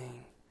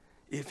saying,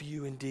 if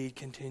you indeed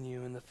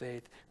continue in the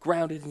faith,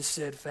 grounded and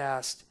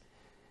steadfast,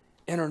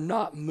 and are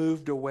not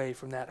moved away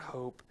from that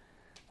hope,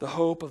 the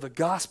hope of the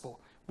gospel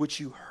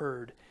which you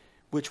heard,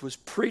 which was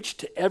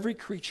preached to every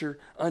creature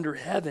under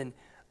heaven,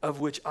 of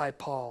which I,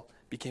 Paul,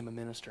 became a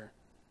minister.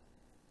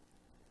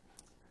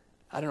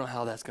 I don't know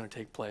how that's going to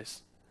take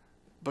place,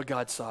 but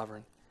God's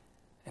sovereign,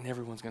 and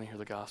everyone's going to hear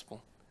the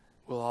gospel.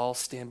 We'll all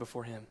stand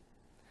before him,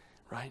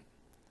 right?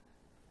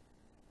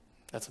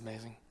 That's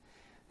amazing.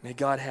 May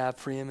God have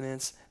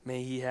preeminence.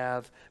 May he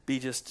be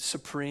just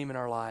supreme in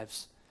our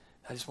lives.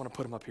 I just want to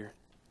put him up here.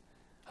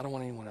 I don't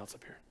want anyone else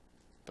up here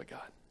but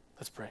God.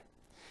 Let's pray.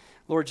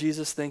 Lord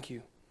Jesus, thank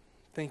you.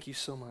 Thank you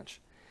so much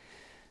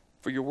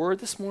for your word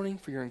this morning,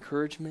 for your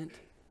encouragement.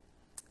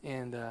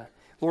 And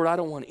Lord, I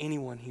don't want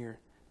anyone here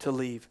to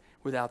leave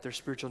without their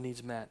spiritual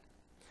needs met.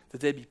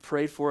 That they be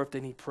prayed for if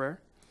they need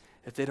prayer.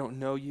 If they don't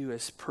know you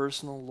as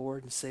personal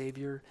Lord and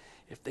Savior.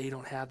 If they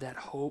don't have that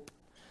hope,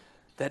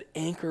 that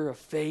anchor of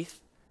faith.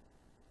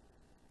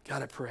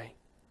 God, I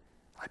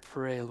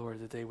pray, Lord,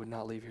 that they would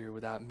not leave here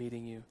without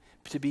meeting you.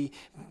 To be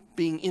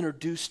being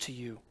introduced to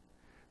you,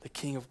 the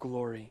King of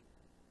glory.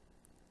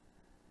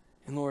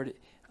 And Lord,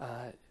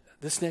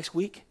 this next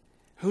week,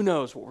 who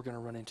knows what we're going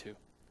to run into?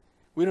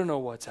 We don't know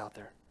what's out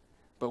there.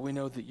 But we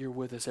know that you're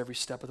with us every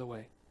step of the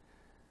way.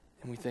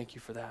 And we thank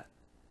you for that.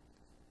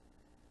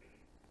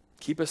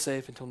 Keep us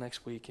safe until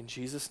next week. In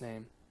Jesus'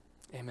 name,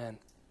 amen.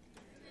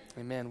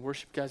 Amen.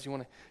 Worship guys, you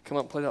want to come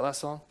up and play that last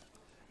song?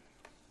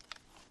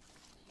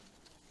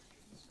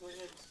 Let's go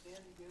ahead and stand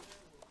together.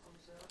 We'll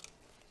close out.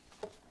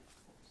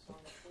 Song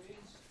of praise.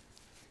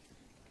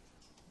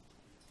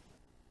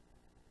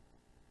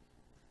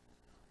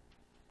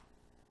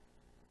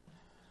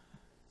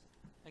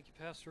 Thank you,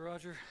 Pastor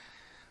Roger.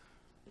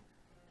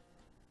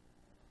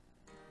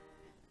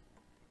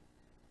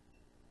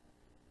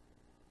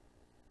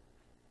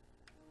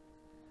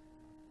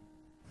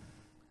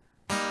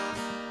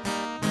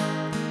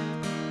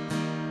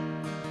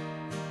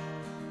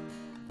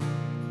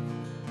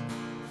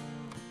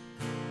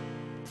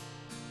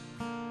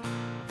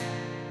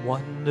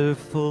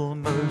 Wonderful,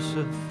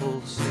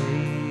 merciful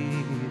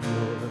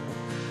Savior,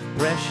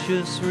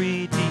 precious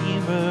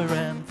Redeemer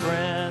and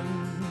friend,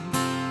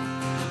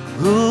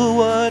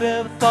 who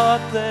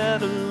thought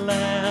that a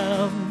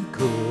lamb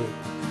could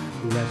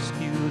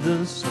rescue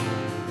the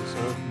souls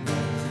of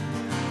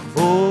men.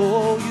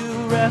 Oh,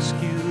 you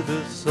rescue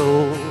the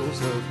souls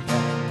of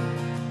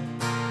men.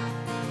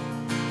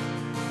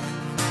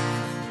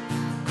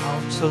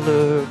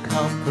 Counselor,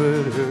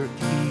 comforter,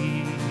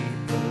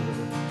 keeper,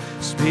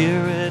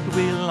 Spirit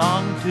we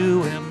long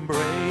to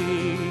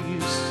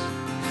embrace.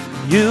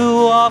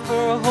 You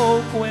offer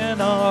hope when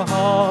our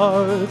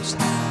hearts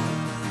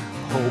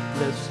have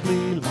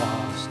hopelessly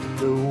lost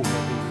the way.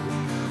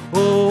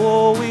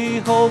 Oh, we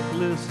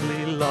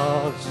hopelessly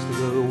lost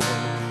the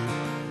way.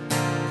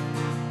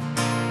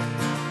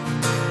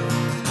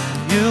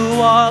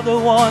 You are the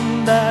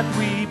one that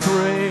we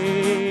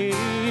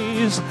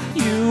praise.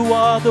 You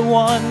are the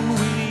one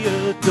we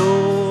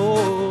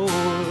adore.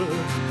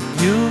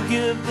 You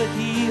give the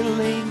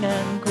healing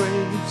and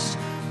grace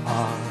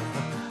our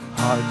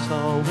hearts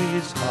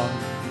always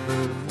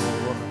hunger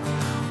for.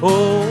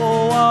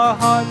 Oh, our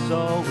hearts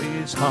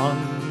always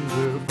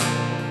hunger for.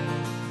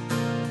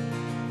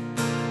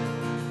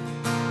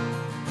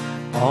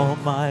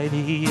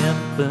 Almighty,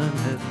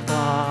 infinite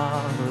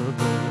Father,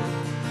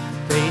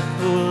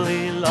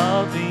 faithfully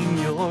loving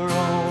your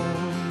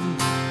own.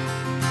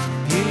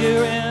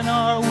 Here in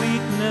our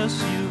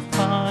weakness you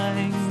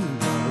find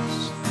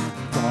us,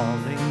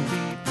 falling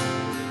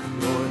before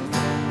your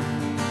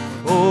throne.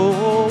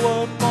 Oh,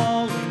 we're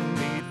falling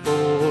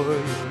before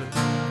your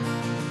throne.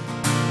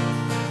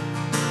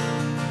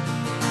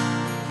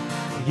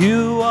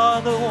 You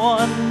are the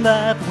one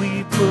that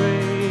we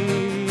praise.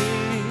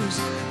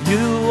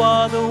 You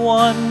are the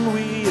one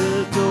we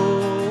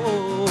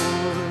adore.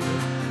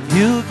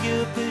 You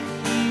give the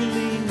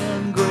healing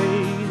and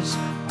grace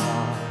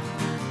our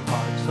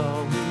hearts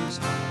always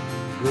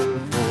hunger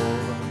for.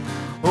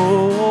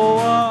 Oh,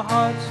 our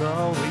hearts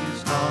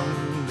always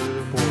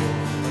hunger for.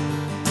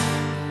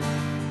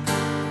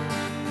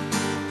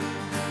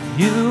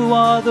 You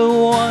are the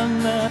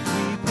one that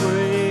we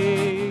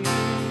praise.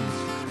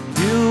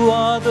 You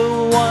are the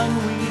one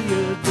we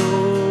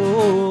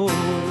adore.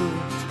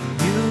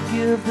 You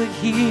give the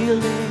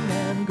healing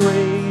and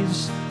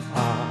grace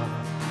our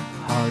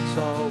hearts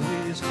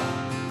always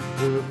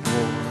hunger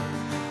for.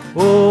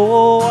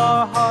 Oh,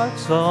 our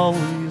hearts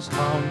always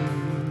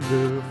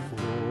hunger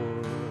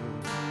for.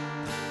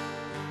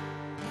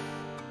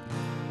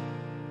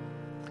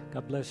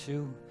 God bless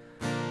you,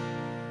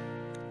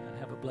 and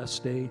have a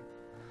blessed day.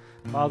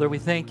 Father, we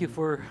thank you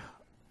for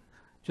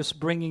just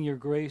bringing your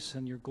grace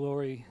and your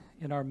glory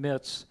in our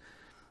midst.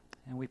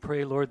 And we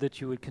pray, Lord, that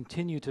you would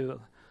continue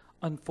to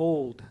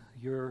unfold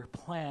your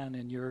plan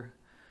and your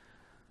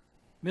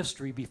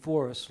mystery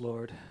before us,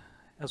 Lord,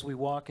 as we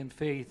walk in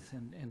faith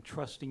and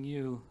trusting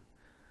you.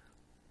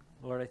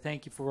 Lord, I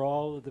thank you for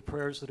all of the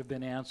prayers that have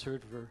been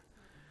answered,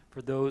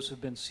 for those who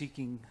have been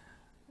seeking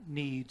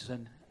needs.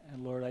 And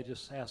Lord, I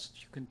just ask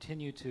that you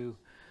continue to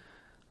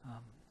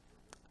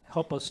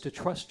help us to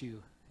trust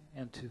you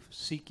and to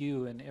seek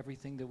you in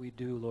everything that we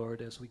do,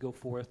 Lord, as we go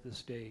forth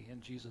this day.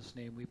 In Jesus'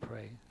 name we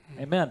pray.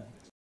 Amen.